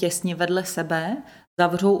stoupnou těsně vedle sebe,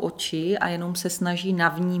 zavřou oči a jenom se snaží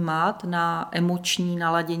navnímat na emoční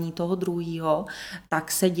naladění toho druhého,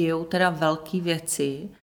 tak se dějou teda velké věci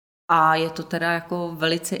a je to teda jako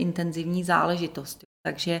velice intenzivní záležitost.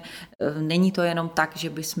 Takže není to jenom tak, že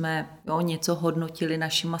bychom něco hodnotili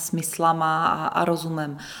našima smyslama a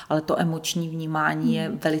rozumem, ale to emoční vnímání je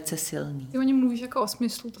velice silný. Ty o něm mluvíš jako o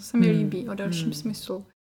smyslu, to se mi líbí, o dalším smyslu.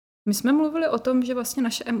 My jsme mluvili o tom, že vlastně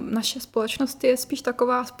naše společnost je spíš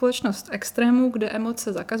taková společnost extrémů, kde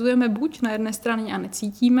emoce zakazujeme buď na jedné straně a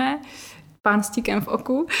necítíme, pánstíkem v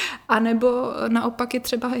oku, anebo naopak je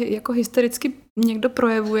třeba jako hystericky někdo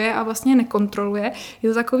projevuje a vlastně nekontroluje. Je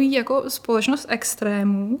to takový jako společnost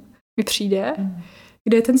extrémů, mi přijde,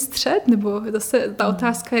 kde je ten střed, nebo zase ta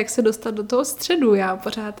otázka, jak se dostat do toho středu. Já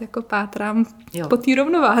pořád jako pátrám po té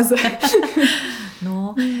rovnováze.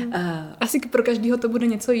 Asi pro každého to bude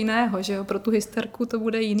něco jiného, že jo? Pro tu hysterku to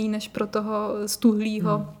bude jiný, než pro toho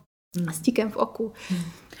stuhlýho s tíkem v oku.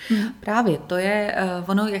 Právě, to je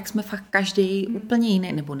ono, jak jsme fakt každý úplně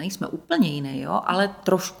jiný, nebo nejsme úplně jiný, jo, ale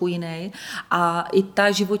trošku jiný. A i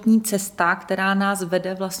ta životní cesta, která nás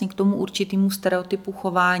vede vlastně k tomu určitému stereotypu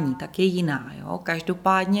chování, tak je jiná. Jo.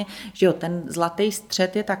 Každopádně, že jo, ten zlatý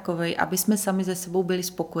střed je takovej, aby jsme sami ze sebou byli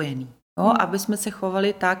spokojení. Jo, aby jsme se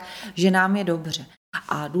chovali tak, že nám je dobře.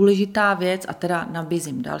 A důležitá věc, a teda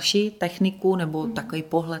nabízím další techniku nebo takový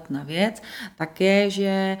pohled na věc, tak je,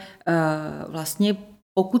 že vlastně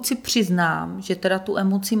pokud si přiznám, že teda tu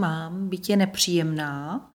emoci mám, byť je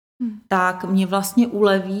nepříjemná, tak mě vlastně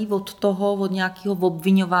uleví od nějakého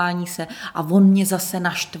obviňování se a on mě zase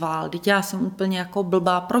naštval. Teď já jsem úplně jako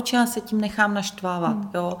blbá, proč já se tím nechám naštvávat?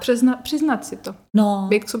 Jo? Přiznat si to.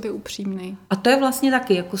 Být k sobě upřímnej. A to je vlastně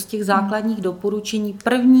taky jako z těch základních doporučení.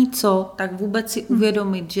 První tak vůbec si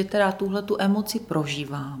uvědomit, že teda tuhletu emoci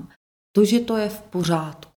prožívám. To, že to je v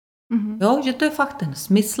pořádku. Jo, že to je fakt ten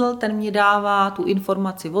smysl, ten mě dává tu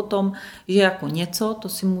informaci o tom, že jako něco, to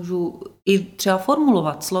si můžu i třeba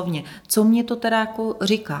formulovat slovně, co mě to teda jako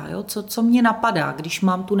říká, jo? Co mě napadá, když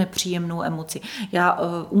mám tu nepříjemnou emoci. Já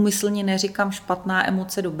úmyslně neříkám špatná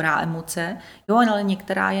emoce, dobrá emoce, jo, ale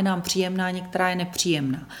některá je nám příjemná, některá je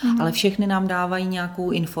nepříjemná, ale všechny nám dávají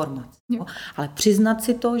nějakou informaci. Jo? Ale přiznat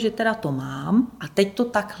si to, že teda to mám a teď to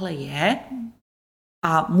takhle je,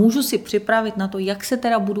 a můžu si připravit na to, jak se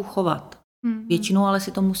teda budu chovat. Většinou ale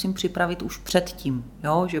si to musím připravit už předtím.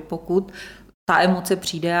 Jo? Že pokud ta emoce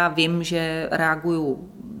přijde a vím, že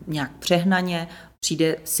reaguju nějak přehnaně,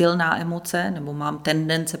 přijde silná emoce, nebo mám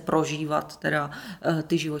tendence prožívat teda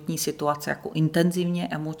ty životní situace jako intenzivně,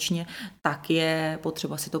 emočně, tak je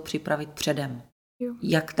potřeba si to připravit předem.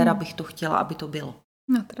 Jak teda bych to chtěla, aby to bylo.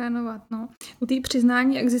 Natrénovat, no. U té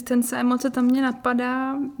přiznání existence emoce tam mě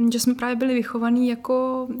napadá, že jsme právě byli vychovaní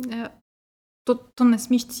jako to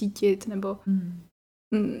nesmíš cítit, nebo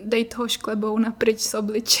dej toho šklebouna pryč z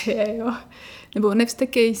obličeje, jo. Nebo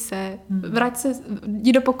nevstekej se, vrať se,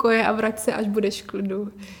 jdi do pokoje a vrať se, až budeš v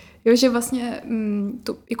klidu. Jo, že vlastně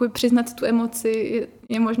jako přiznat tu emoci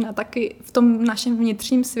je možná taky v tom našem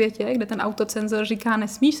vnitřním světě, kde ten autocenzor říká,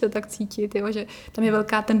 nesmíš se tak cítit, jo, že tam je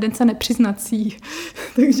velká tendence nepřiznat si ji.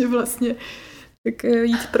 Takže vlastně tak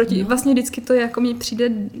jít proti. Vlastně vždycky to je, jako mně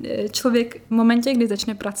přijde člověk v momentě, kdy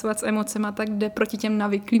začne pracovat s emocema, tak jde proti těm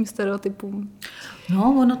navyklým stereotypům.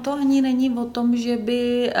 No, ono to ani není o tom, že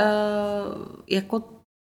by jako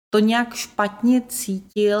to nějak špatně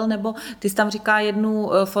cítil, nebo ty jsi tam říká jednu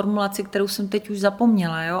formulaci, kterou jsem teď už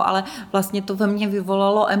zapomněla, jo? Ale vlastně to ve mně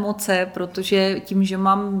vyvolalo emoce, protože tím, že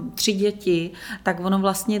mám 3 děti, tak ono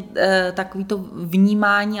vlastně takový to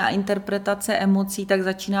vnímání a interpretace emocí tak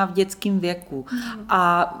začíná v dětském věku.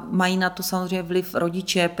 A mají na to samozřejmě vliv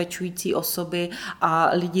rodiče, pečující osoby a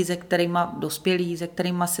lidi, dospělí, se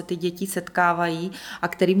kterýma se ty děti setkávají a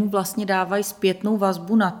který mu vlastně dávají zpětnou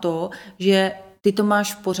vazbu na to, že ty to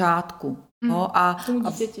máš v pořádku, no, a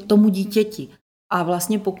tomu dítěti. A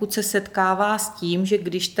vlastně pokud se setkává s tím, že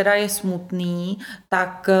když teda je smutný,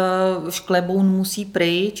 tak škleboun musí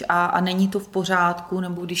pryč a není to v pořádku,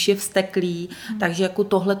 nebo když je vzteklý, takže jako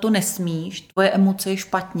tohle to nesmíš, tvoje emoce je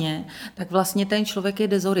špatně, tak vlastně ten člověk je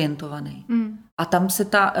dezorientovaný. A tam se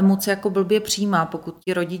ta emoce jako blbě přijímá, pokud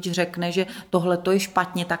ti rodič řekne, že tohle to je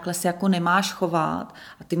špatně, takhle se jako nemáš chovat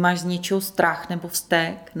a ty máš z něčeho strach nebo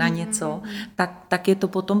vztek na něco, tak je to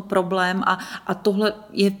potom problém a tohle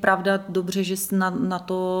je pravda, dobře, že jsi na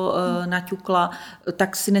to naťukla,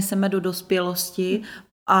 tak si neseme do dospělosti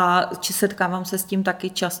a setkávám se s tím taky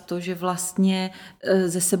často, že vlastně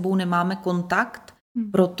se sebou nemáme kontakt,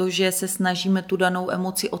 protože se snažíme tu danou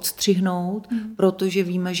emoci odstřihnout, protože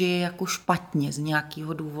víme, že je jako špatně z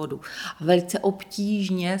nějakého důvodu. A velice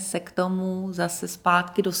obtížně se k tomu zase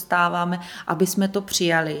zpátky dostáváme, aby jsme to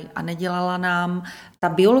přijali a nedělala nám ta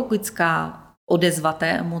biologická odezva té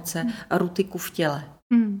emoce rutiku v těle.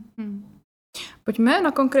 Pojďme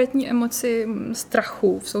na konkrétní emoci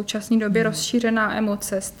strachu. V současné době rozšířená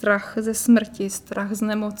emoce, strach ze smrti, strach z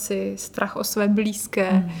nemoci, strach o své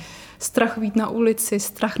blízké, strach vyjít na ulici,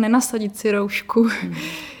 strach nenasadit si roušku.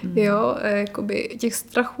 Jo, jakoby těch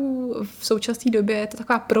strachů v současné době je to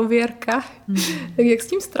taková prověrka. Tak jak s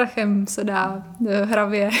tím strachem se dá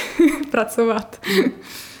hravě pracovat?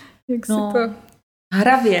 Jak si to...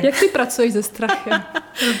 Hravě. Jak ty pracuješ se strachem?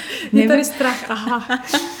 Je tady strach, aha.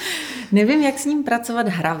 Nevím, jak s ním pracovat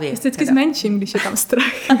hravě. Vždycky zmenším, když je tam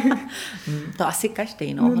strach. To asi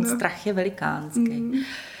každý, no. On strach je velikánský.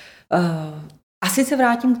 Asi se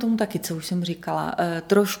vrátím k tomu taky, co už jsem říkala.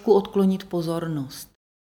 Trošku odklonit pozornost.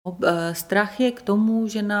 Strach je k tomu,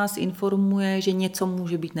 že nás informuje, že něco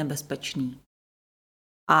může být nebezpečný.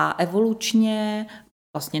 A evolučně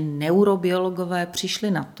vlastně neurobiologové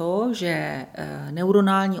přišli na to, že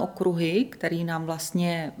neuronální okruhy, které nám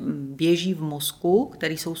vlastně běží v mozku,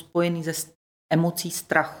 které jsou spojeny se emocí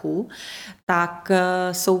strachu, tak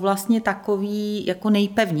jsou vlastně takový jako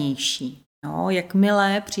nejpevnější. No,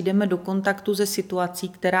 jakmile přijdeme do kontaktu se situací,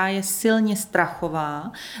 která je silně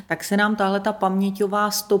strachová, tak se nám tahleta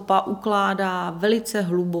paměťová stopa ukládá velice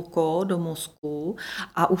hluboko do mozku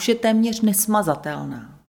a už je téměř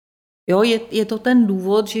nesmazatelná. Jo, je to ten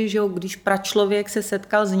důvod, že když pračlověk se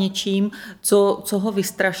setkal s něčím, co ho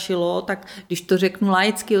vystrašilo, tak když to řeknu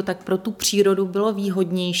laicky, tak pro tu přírodu bylo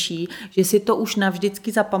výhodnější, že si to už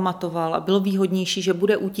navždycky zapamatoval a bylo výhodnější, že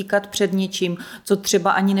bude utíkat před něčím, co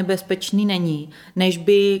třeba ani nebezpečný není, než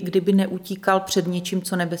kdyby neutíkal před něčím,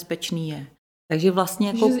 co nebezpečný je. Takže vlastně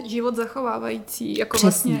jako... Život zachovávající, jako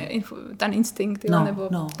přesně. Vlastně ten instinkt, jo, nebo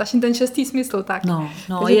no. ten 6. smysl, tak.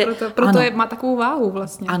 Takže proto má takovou váhu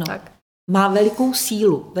vlastně. Ano. Tak. Má velikou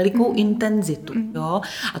sílu, velikou intenzitu. Jo?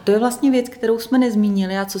 A to je vlastně věc, kterou jsme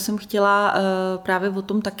nezmínili a co jsem chtěla právě o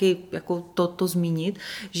tom taky jako to zmínit,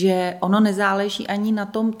 že ono nezáleží ani na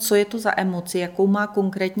tom, co je to za emoci, jakou má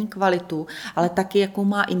konkrétní kvalitu, ale taky jakou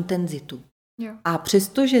má intenzitu. Jo. A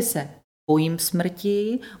přestože se bojím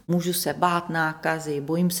smrti, můžu se bát nákazy,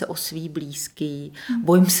 bojím se o svý blízký,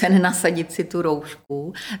 bojím se nenasadit si tu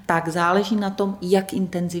roušku, tak záleží na tom, jak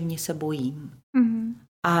intenzivně se bojím.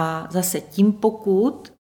 A zase tím,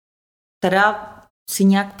 pokud teda si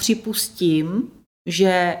nějak připustím,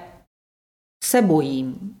 že se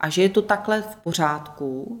bojím a že je to takhle v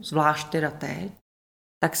pořádku, zvlášť teda teď,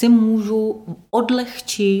 tak si můžu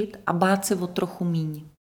odlehčit a bát se o trochu míň.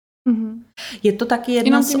 Je to taky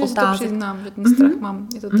jedna z otázek. Jenom tím, že to přiznám, že ten strach mám,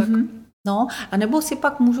 je to tak. No, a nebo si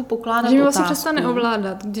pak můžu pokládat že mi otázku. vlastně přestane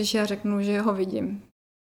ovládat, když já řeknu, že ho vidím.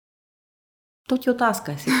 To je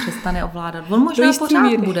otázka, jestli přestane ovládat. On možná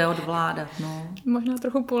pořád bude ovládat. No. Možná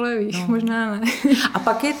trochu polevíš, možná ne. A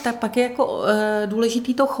pak je jako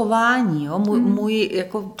důležitý to chování. Jo? Můj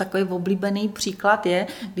jako takový oblíbený příklad je,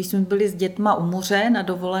 když jsme byli s dětma u moře na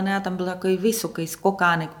dovolené a tam byl takový vysoký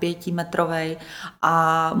skokánek 5metrový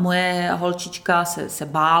a moje holčička se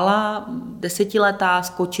bála 10letá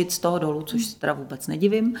skočit z toho dolů, což se teda vůbec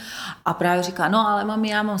nedivím. A právě říká, no ale mami,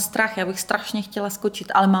 já mám strach, já bych strašně chtěla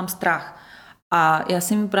skočit, ale mám strach. A já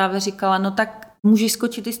jsem mi právě říkala, no tak můžeš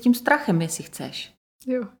skočit i s tím strachem, jestli chceš.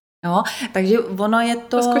 Jo. No, takže ono je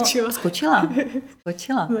to...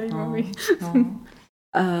 Skočila. Zajímavý. No.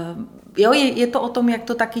 Jo, je to o tom, jak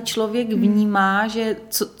to taky člověk vnímá, že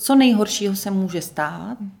co nejhoršího se může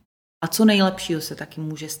stát a co nejlepšího se taky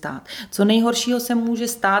může stát. Co nejhoršího se může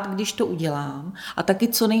stát, když to udělám a taky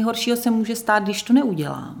co nejhoršího se může stát, když to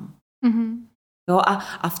neudělám. Mm-hmm. Jo,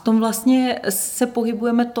 a v tom vlastně se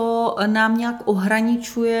pohybujeme, to nám nějak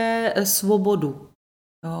ohraničuje svobodu.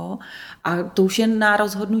 Jo? A to už je na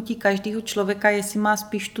rozhodnutí každého člověka, jestli má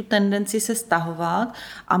spíš tu tendenci se stahovat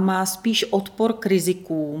a má spíš odpor k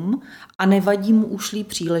rizikům a nevadí mu ušlý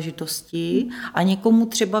příležitosti a někomu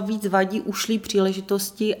třeba víc vadí ušlý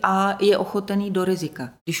příležitosti a je ochotený do rizika,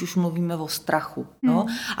 když už mluvíme o strachu. Jo?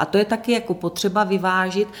 A to je taky jako potřeba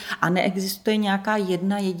vyvážit a neexistuje nějaká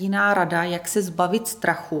jedna jediná rada, jak se zbavit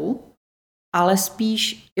strachu, ale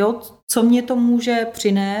spíš, jo, co mě to může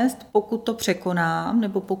přinést, pokud to překonám,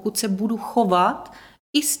 nebo pokud se budu chovat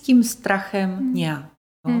i s tím strachem nějak.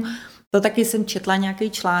 Jo. To taky jsem četla nějaký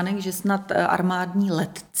článek, že snad armádní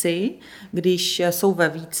letci, když jsou ve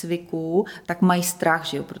výcviku, tak mají strach,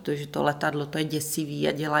 že jo, protože to letadlo to je děsivý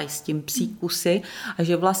a dělají s tím psí kusy a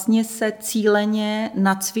že vlastně se cíleně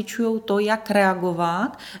nacvičují to, jak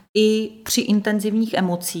reagovat i při intenzivních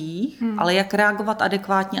emocích, ale jak reagovat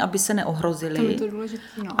adekvátně, aby se neohrozili. To je důležitý,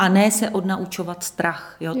 no. A ne se odnaučovat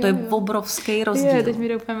strach. Jo? To je obrovský rozdíl. Teď mi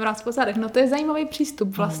jde úplně mráz po zádech. No to je zajímavý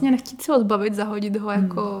přístup. Vlastně nechtít se ho zbavit, zahodit ho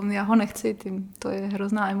jako já ho nechci, to je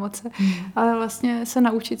hrozná emoce. Ale vlastně se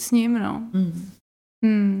naučit s ním, no.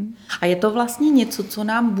 A je to vlastně něco, co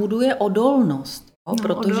nám buduje odolnost. No,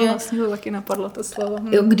 protože odolnost, to taky napadlo to slovo.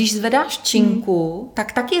 Jo, když zvedáš činku,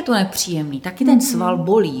 tak taky je to nepříjemný, taky ten sval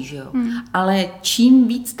bolí, že jo. Ale čím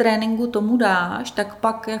víc tréninku tomu dáš, tak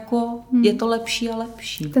pak jako je to lepší a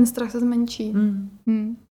lepší. Ten strach se zmenší.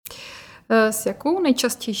 S jakou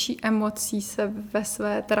nejčastější emocí se ve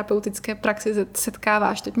své terapeutické praxi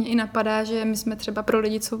setkáváš? Teď mě i napadá, že my jsme třeba pro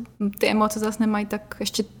lidi, co ty emoce zase nemají, tak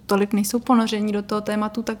ještě tolik nejsou ponoření do toho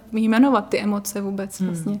tématu, tak jmenovat ty emoce vůbec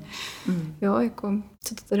vlastně. Jo, jako,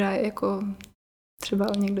 co to teda je, jako třeba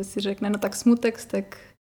někdo si řekne, no tak smutek, tak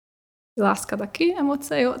láska taky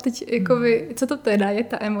emoce, jo? Teď jako co to teda je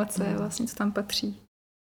ta emoce, vlastně, co tam patří?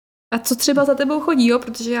 A co třeba za tebou chodí, jo?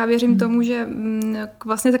 Protože já věřím tomu, že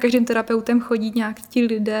vlastně za každým terapeutem chodí nějak ti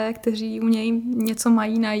lidé, kteří u něj něco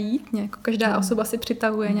mají najít. Jako každá osoba si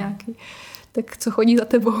přitahuje nějaký. Tak co chodí za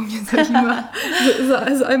tebou, mě zajímá.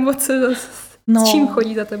 za emoce, s čím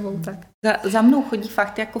chodí za tebou? Tak. Za mnou chodí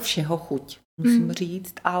fakt jako všeho chuť, musím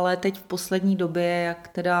říct, ale teď v poslední době, jak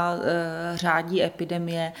teda řádí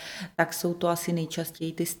epidemie, tak jsou to asi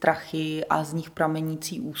nejčastěji ty strachy a z nich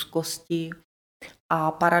pramenící úzkosti.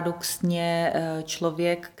 A paradoxně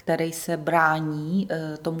člověk, který se brání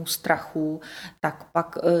tomu strachu, tak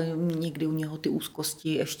pak někdy u něho ty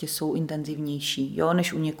úzkosti ještě jsou intenzivnější, jo,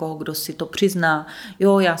 než u někoho, kdo si to přizná.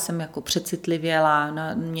 Jo, já jsem jako přecitlivělá,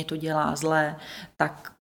 mě to dělá zlé,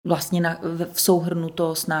 tak vlastně v souhrnu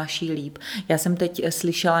to snáší líp. Já jsem teď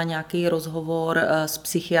slyšela nějaký rozhovor s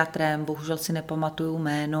psychiatrem, bohužel si nepamatuju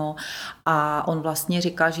jméno, a on vlastně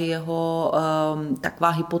říká, že jeho taková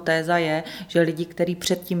hypotéza je, že lidi, kteří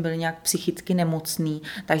předtím byli nějak psychicky nemocní,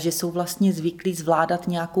 takže jsou vlastně zvyklí zvládat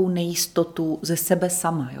nějakou nejistotu ze sebe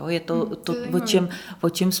sama. Jo? Je to o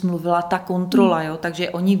čem mluvila ta kontrola. Jo? Takže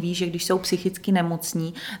oni ví, že když jsou psychicky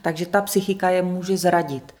nemocní, takže ta psychika je může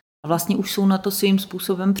zradit. A vlastně už jsou na to svým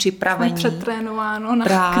způsobem připravení. Přetrénováno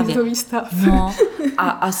na krizový stav. No,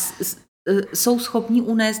 a jsou schopni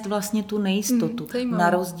unést vlastně tu nejistotu. Na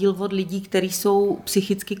rozdíl od lidí, kteří jsou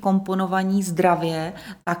psychicky komponovaní zdravě,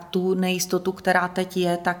 tak tu nejistotu, která teď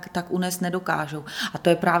je, tak unést nedokážou. A to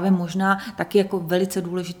je právě možná taky jako velice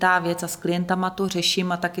důležitá věc a s klientama to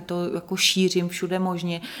řeším a taky to jako šířím všude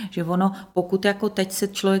možně, že ono, pokud jako teď se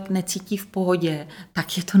člověk necítí v pohodě,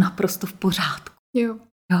 tak je to naprosto v pořádku. Jo.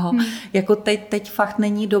 Jo, jako teď fakt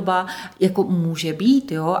není doba, jako může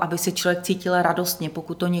být, jo, aby se člověk cítil radostně,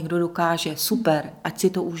 pokud to někdo dokáže, super, ať si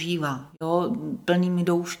to užívá, jo, plnými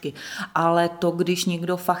doušky, ale to, když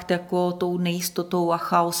někdo fakt jako tou nejistotou a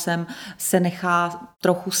chaosem se nechá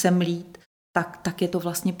trochu semlít, tak je to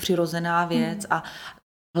vlastně přirozená věc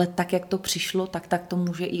ale tak, jak to přišlo, tak to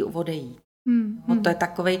může i odejít. To je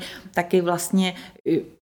takovej taky vlastně,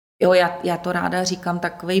 jo, já to ráda říkám,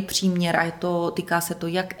 takovej příměr a týká se to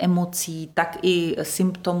jak emocí, tak i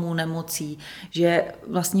symptomů nemocí, že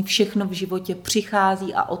vlastně všechno v životě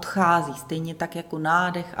přichází a odchází, stejně tak jako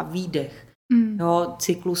nádech a výdech. Jo,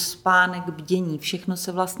 cyklus spánek, bdění, všechno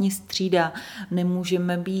se vlastně střídá.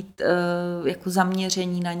 Nemůžeme být jako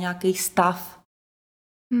zaměření na nějaký stav,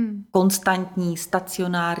 konstantní,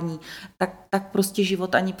 stacionární, tak prostě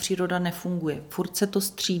život ani příroda nefunguje. Furt se to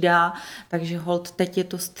střídá, takže holt teď je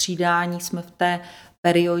to střídání, jsme v té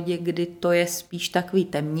periodě, kdy to je spíš takový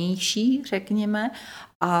temnější, řekněme,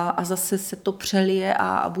 a zase se to přelije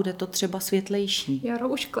a bude to třeba světlejší. Jaro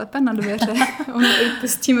už klepe na dveře, ono i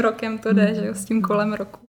s tím rokem to jde, že jo, s tím kolem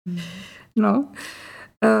roku. No,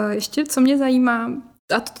 ještě co mě zajímá,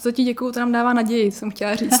 a to ti děkuju, to nám dává naději, jsem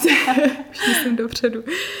chtěla říct, už jsem dopředu.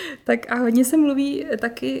 Tak a hodně se mluví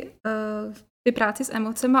taky při práci s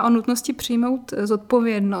emocema o nutnosti přijmout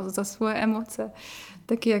zodpovědnost za svoje emoce.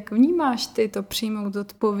 Tak jak vnímáš ty to přijmout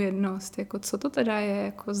zodpovědnost? Jako co to teda je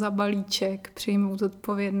jako za balíček přijmout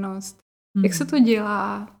zodpovědnost? Jak se to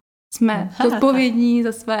dělá? Jsme zodpovědní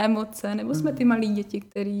za své emoce? Nebo jsme ty malí děti,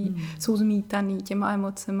 který jsou zmítaný těma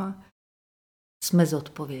emocema? Jsme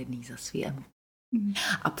zodpovědní za své emoce.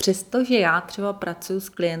 A přestože já třeba pracuji s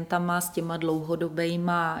klientama, s těma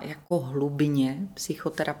dlouhodobejma jako hlubně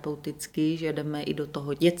psychoterapeuticky, že jdeme i do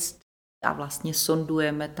toho dětství a vlastně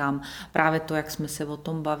sondujeme tam právě to, jak jsme se o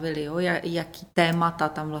tom bavili, jo, jaký témata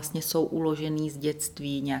tam vlastně jsou uložený z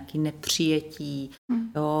dětství, nějaký nepřijetí,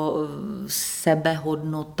 jo,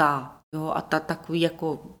 sebehodnota, jo, a takový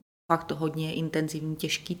jako fakt hodně intenzivní,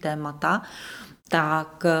 těžký témata,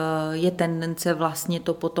 tak je tendence vlastně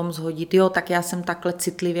to potom zhodit, jo, tak já jsem takhle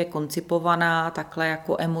citlivě koncipovaná, takhle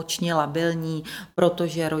jako emočně labilní,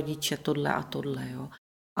 protože rodiče tohle a tohle, jo.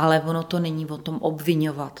 Ale ono to není o tom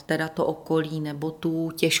obviňovat, teda to okolí nebo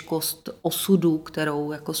tu těžkost osudu,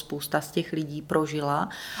 kterou jako spousta z těch lidí prožila,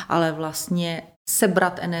 ale vlastně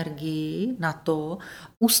sebrat energii na to,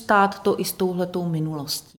 ustát to i s touhletou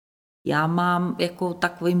minulostí. Já mám jako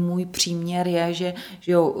takový můj příměr je, že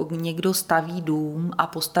jo, někdo staví dům a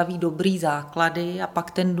postaví dobrý základy a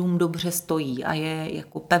pak ten dům dobře stojí a je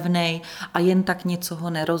jako pevnej a jen tak něco ho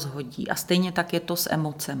nerozhodí. A stejně tak je to s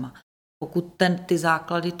emocema. Pokud ty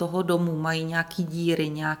základy toho domu mají nějaký díry,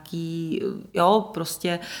 nějaký, jo,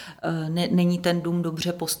 prostě není ten dům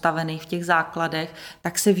dobře postavený v těch základech,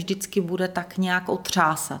 tak se vždycky bude tak nějak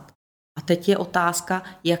otřásat. A teď je otázka,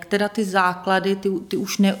 jak teda ty základy, ty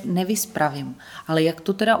už nevyspravím, ale jak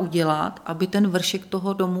to teda udělat, aby ten vršek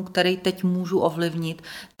toho domu, který teď můžu ovlivnit,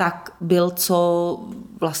 tak byl co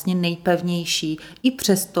vlastně nejpevnější, i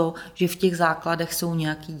přesto, že v těch základech jsou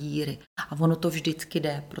nějaký díry. A ono to vždycky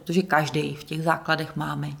jde, protože každý v těch základech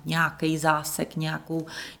máme nějaký zásek,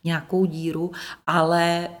 nějakou díru,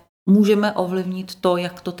 ale můžeme ovlivnit to,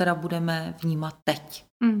 jak to teda budeme vnímat teď.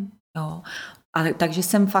 Jo. Takže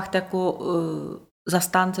jsem fakt jako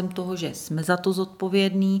zastáncem toho, že jsme za to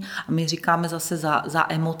zodpovědní a my říkáme zase za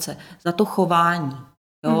emoce, za to chování.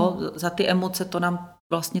 Jo? Za ty emoce to nám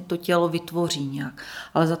vlastně to tělo vytvoří nějak,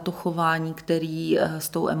 ale za to chování, který s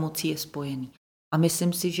tou emocí je spojený. A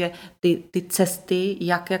myslím si, že ty cesty,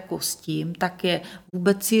 jak jako s tím, tak je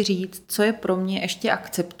vůbec si říct, co je pro mě ještě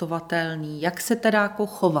akceptovatelný, jak se teda jako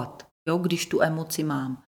chovat, jo? Když tu emoci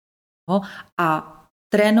mám. Jo? A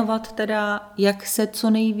trénovat teda, jak se co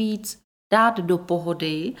nejvíc dát do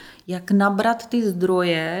pohody, jak nabrat ty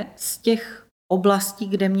zdroje z těch oblastí,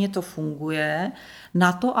 kde mě to funguje,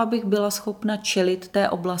 na to, abych byla schopna čelit té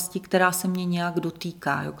oblasti, která se mě nějak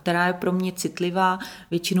dotýká, jo, která je pro mě citlivá.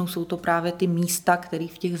 Většinou jsou to právě ty místa, které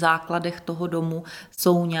v těch základech toho domu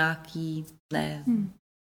jsou nějaký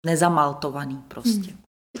nezamaltovaný prostě.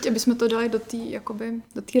 Teď, abychom to dali do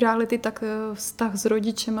té reality, tak vztah s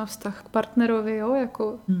rodičem a vztah k partnerovi, jo,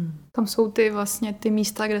 jako tam jsou ty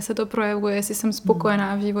místa, kde se to projevuje, jestli jsem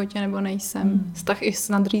spokojená v životě nebo nejsem. Vztah i s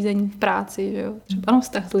nadřízením v práci, že jo, třeba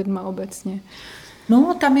vztah s lidma obecně.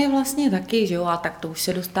 No, tam je vlastně taky, že jo, a tak to už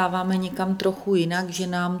se dostáváme někam trochu jinak, že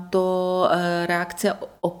nám to reakce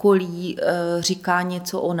okolí říká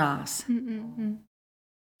něco o nás.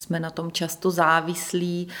 Jsme na tom často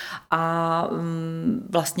závislí a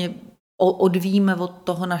vlastně odvíjíme od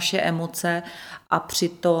toho naše emoce a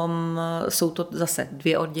přitom jsou to zase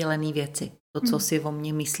dvě oddělené věci. To, co si o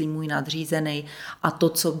mně myslí můj nadřízený a to,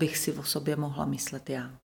 co bych si o sobě mohla myslet já.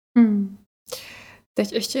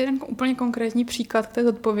 Teď ještě jeden úplně konkrétní příklad k té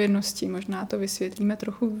zodpovědnosti. Možná to vysvětlíme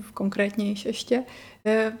trochu konkrétnější ještě.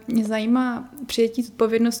 Mě zajímá přijetí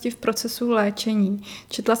zodpovědnosti v procesu léčení.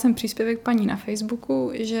 Četla jsem příspěvek paní na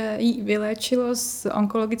Facebooku, že jí vyléčilo z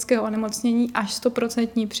onkologického onemocnění až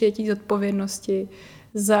 100% přijetí zodpovědnosti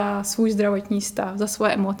za svůj zdravotní stav, za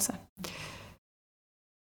svoje emoce.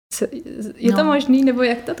 Je to možný, nebo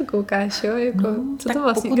jak to koukáš? Jo? Co to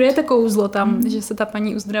vlastně? Kde je to kouzlo tam, že se ta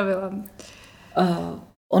paní uzdravila?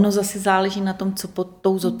 Ono zase záleží na tom, co pod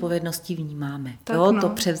tou zodpovědností vnímáme. To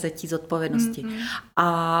převzetí zodpovědnosti.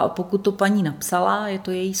 A pokud to paní napsala, je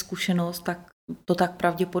to její zkušenost, tak to tak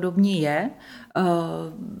pravděpodobně je.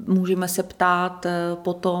 Můžeme se ptát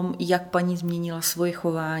potom, jak paní změnila svoje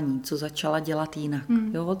chování, co začala dělat jinak.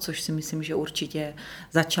 Což si myslím, že určitě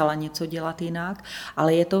začala něco dělat jinak.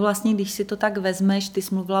 Ale je to vlastně, když si to tak vezmeš, ty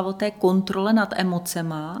jsi mluvila o té kontrole nad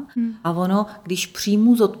emocema a ono, když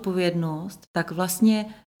přijmu zodpovědnost, tak vlastně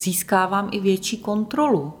získávám i větší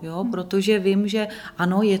kontrolu, protože vím, že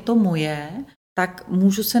ano, je to moje, tak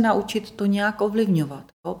můžu se naučit to nějak ovlivňovat,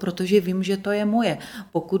 protože vím, že to je moje.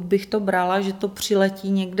 Pokud bych to brala, že to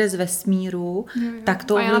přiletí někde z vesmíru, tak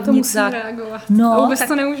to ovlivnit... A já na to musím reagovat. A vůbec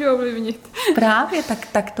to nemůžu ovlivnit. Právě,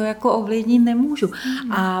 tak to jako ovlivnit nemůžu.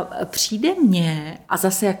 A přijde mně, a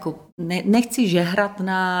zase jako nechci žehrat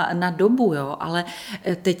na dobu, ale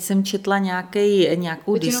teď jsem četla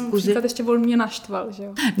nějakou diskuzi. Příklad ještě on mě naštval, že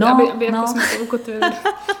jo? Aby jako jsme to ukotvili.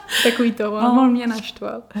 Takový to, on mě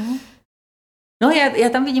naštval. Já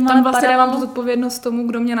tam vidím... Tam vlastně dávám tu zodpovědnost tomu,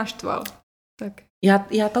 kdo mě naštval. Tak.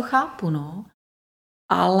 Já to chápu,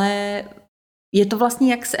 ale je to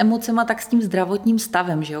vlastně jak s emocema, tak s tím zdravotním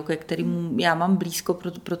stavem, že jo, ke kterému já mám blízko,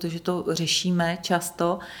 protože to řešíme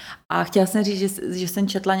často. A chtěla jsem říct, že jsem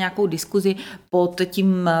četla nějakou diskuzi pod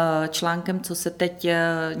tím článkem, co se teď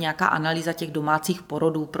nějaká analýza těch domácích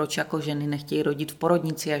porodů, proč jako ženy nechtějí rodit v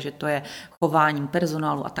porodnici a že to je chováním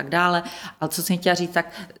personálu a tak dále. Ale co jsem chtěla říct,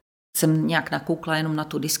 tak jsem nějak nakoukla jenom na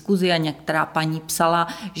tu diskuzi a některá paní psala,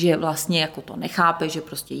 že vlastně jako to nechápe, že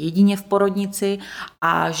prostě jedině v porodnici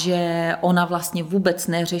a že ona vlastně vůbec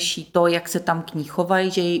neřeší to, jak se tam k ní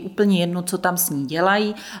chovají, že je jí úplně jedno, co tam s ní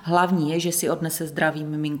dělají. Hlavní je, že si odnese zdravý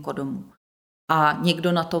miminko domů. A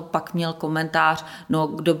někdo na to pak měl komentář,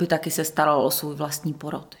 kdo by taky se staral o svůj vlastní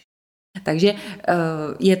porod. Takže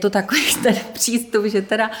je to takový ten přístup, že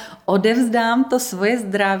teda odevzdám to svoje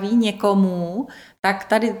zdraví někomu, tak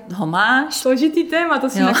tady ho máš. Složitý téma, to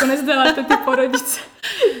si nakonec dala ty porodice.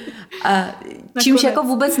 Čímž jako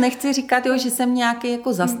vůbec nechci říkat, že jsem nějaký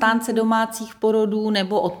jako zastánce domácích porodů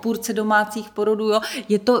nebo odpůrce domácích porodů.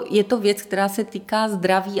 Je to věc, která se týká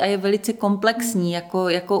zdraví a je velice komplexní,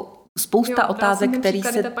 jako spousta otázek, který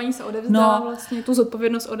se... Ta paní se odevzdala vlastně, tu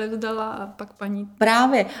zodpovědnost odevzdala a pak paní...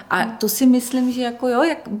 Právě. A to si myslím, že jak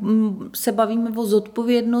se bavíme o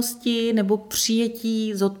zodpovědnosti nebo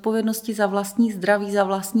přijetí zodpovědnosti za vlastní zdraví, za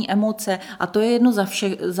vlastní emoce a to je jedno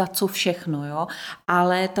za co všechno,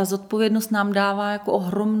 ale ta zodpovědnost nám dává jako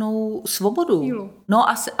ohromnou svobodu. Sílu.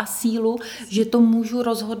 A sílu, že to můžu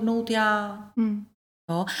rozhodnout já.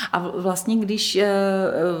 A vlastně když...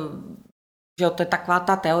 že to je taková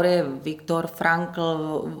ta teorie, Viktor Frankl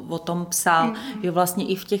o tom psal, že vlastně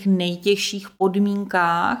i v těch nejtěžších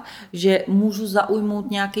podmínkách, že můžu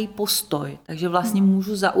zaujmout nějaký postoj, takže vlastně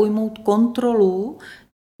můžu zaujmout kontrolu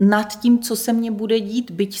nad tím, co se mně bude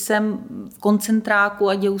dít, byť jsem v koncentráku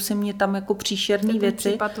a dějou se mě tam jako příšerný věci.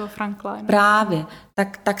 Případ toho Frankla. Právě.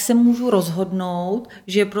 Tak se můžu rozhodnout,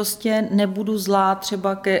 že prostě nebudu zlá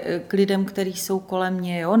třeba k lidem, kteří jsou kolem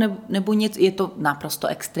mě, nebo něco, je to naprosto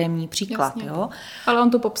extrémní příklad. Ale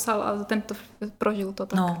on to popsal a ten to prožil to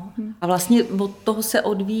tak. A vlastně od toho se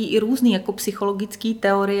odvíjí i různý jako psychologické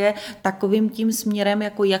teorie takovým tím směrem,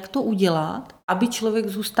 jako jak to udělat, aby člověk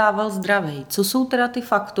zůstával zdravý. Co jsou teda ty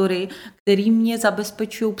faktory, který mě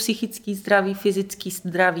zabezpečují psychický zdraví, fyzický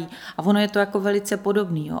zdraví. A ono je to jako velice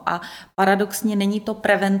podobný. A paradoxně není to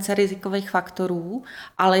prevence rizikových faktorů,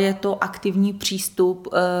 ale je to aktivní přístup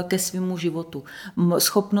ke svému životu.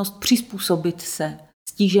 Schopnost přizpůsobit se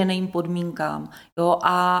stíženým podmínkám.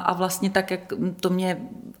 A vlastně tak, jak to mě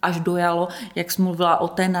až dojalo, jak jsi mluvila o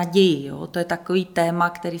té naději. To je takový téma,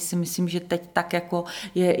 který si myslím, že teď tak jako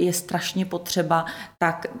je strašně potřeba,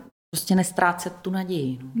 tak prostě nestrácet tu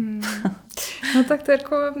naději. Tak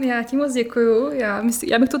Terko, já ti moc děkuju.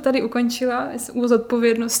 Já bych to tady ukončila u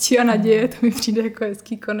zodpovědnosti a naděje, to mi přijde jako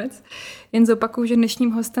hezký konec. Jen zopakuju, že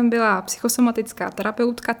dnešním hostem byla psychosomatická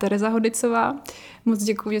terapeutka Tereza Hodycová. Moc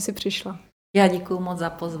děkuju, že jsi přišla. Já děkuju moc za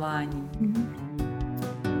pozvání.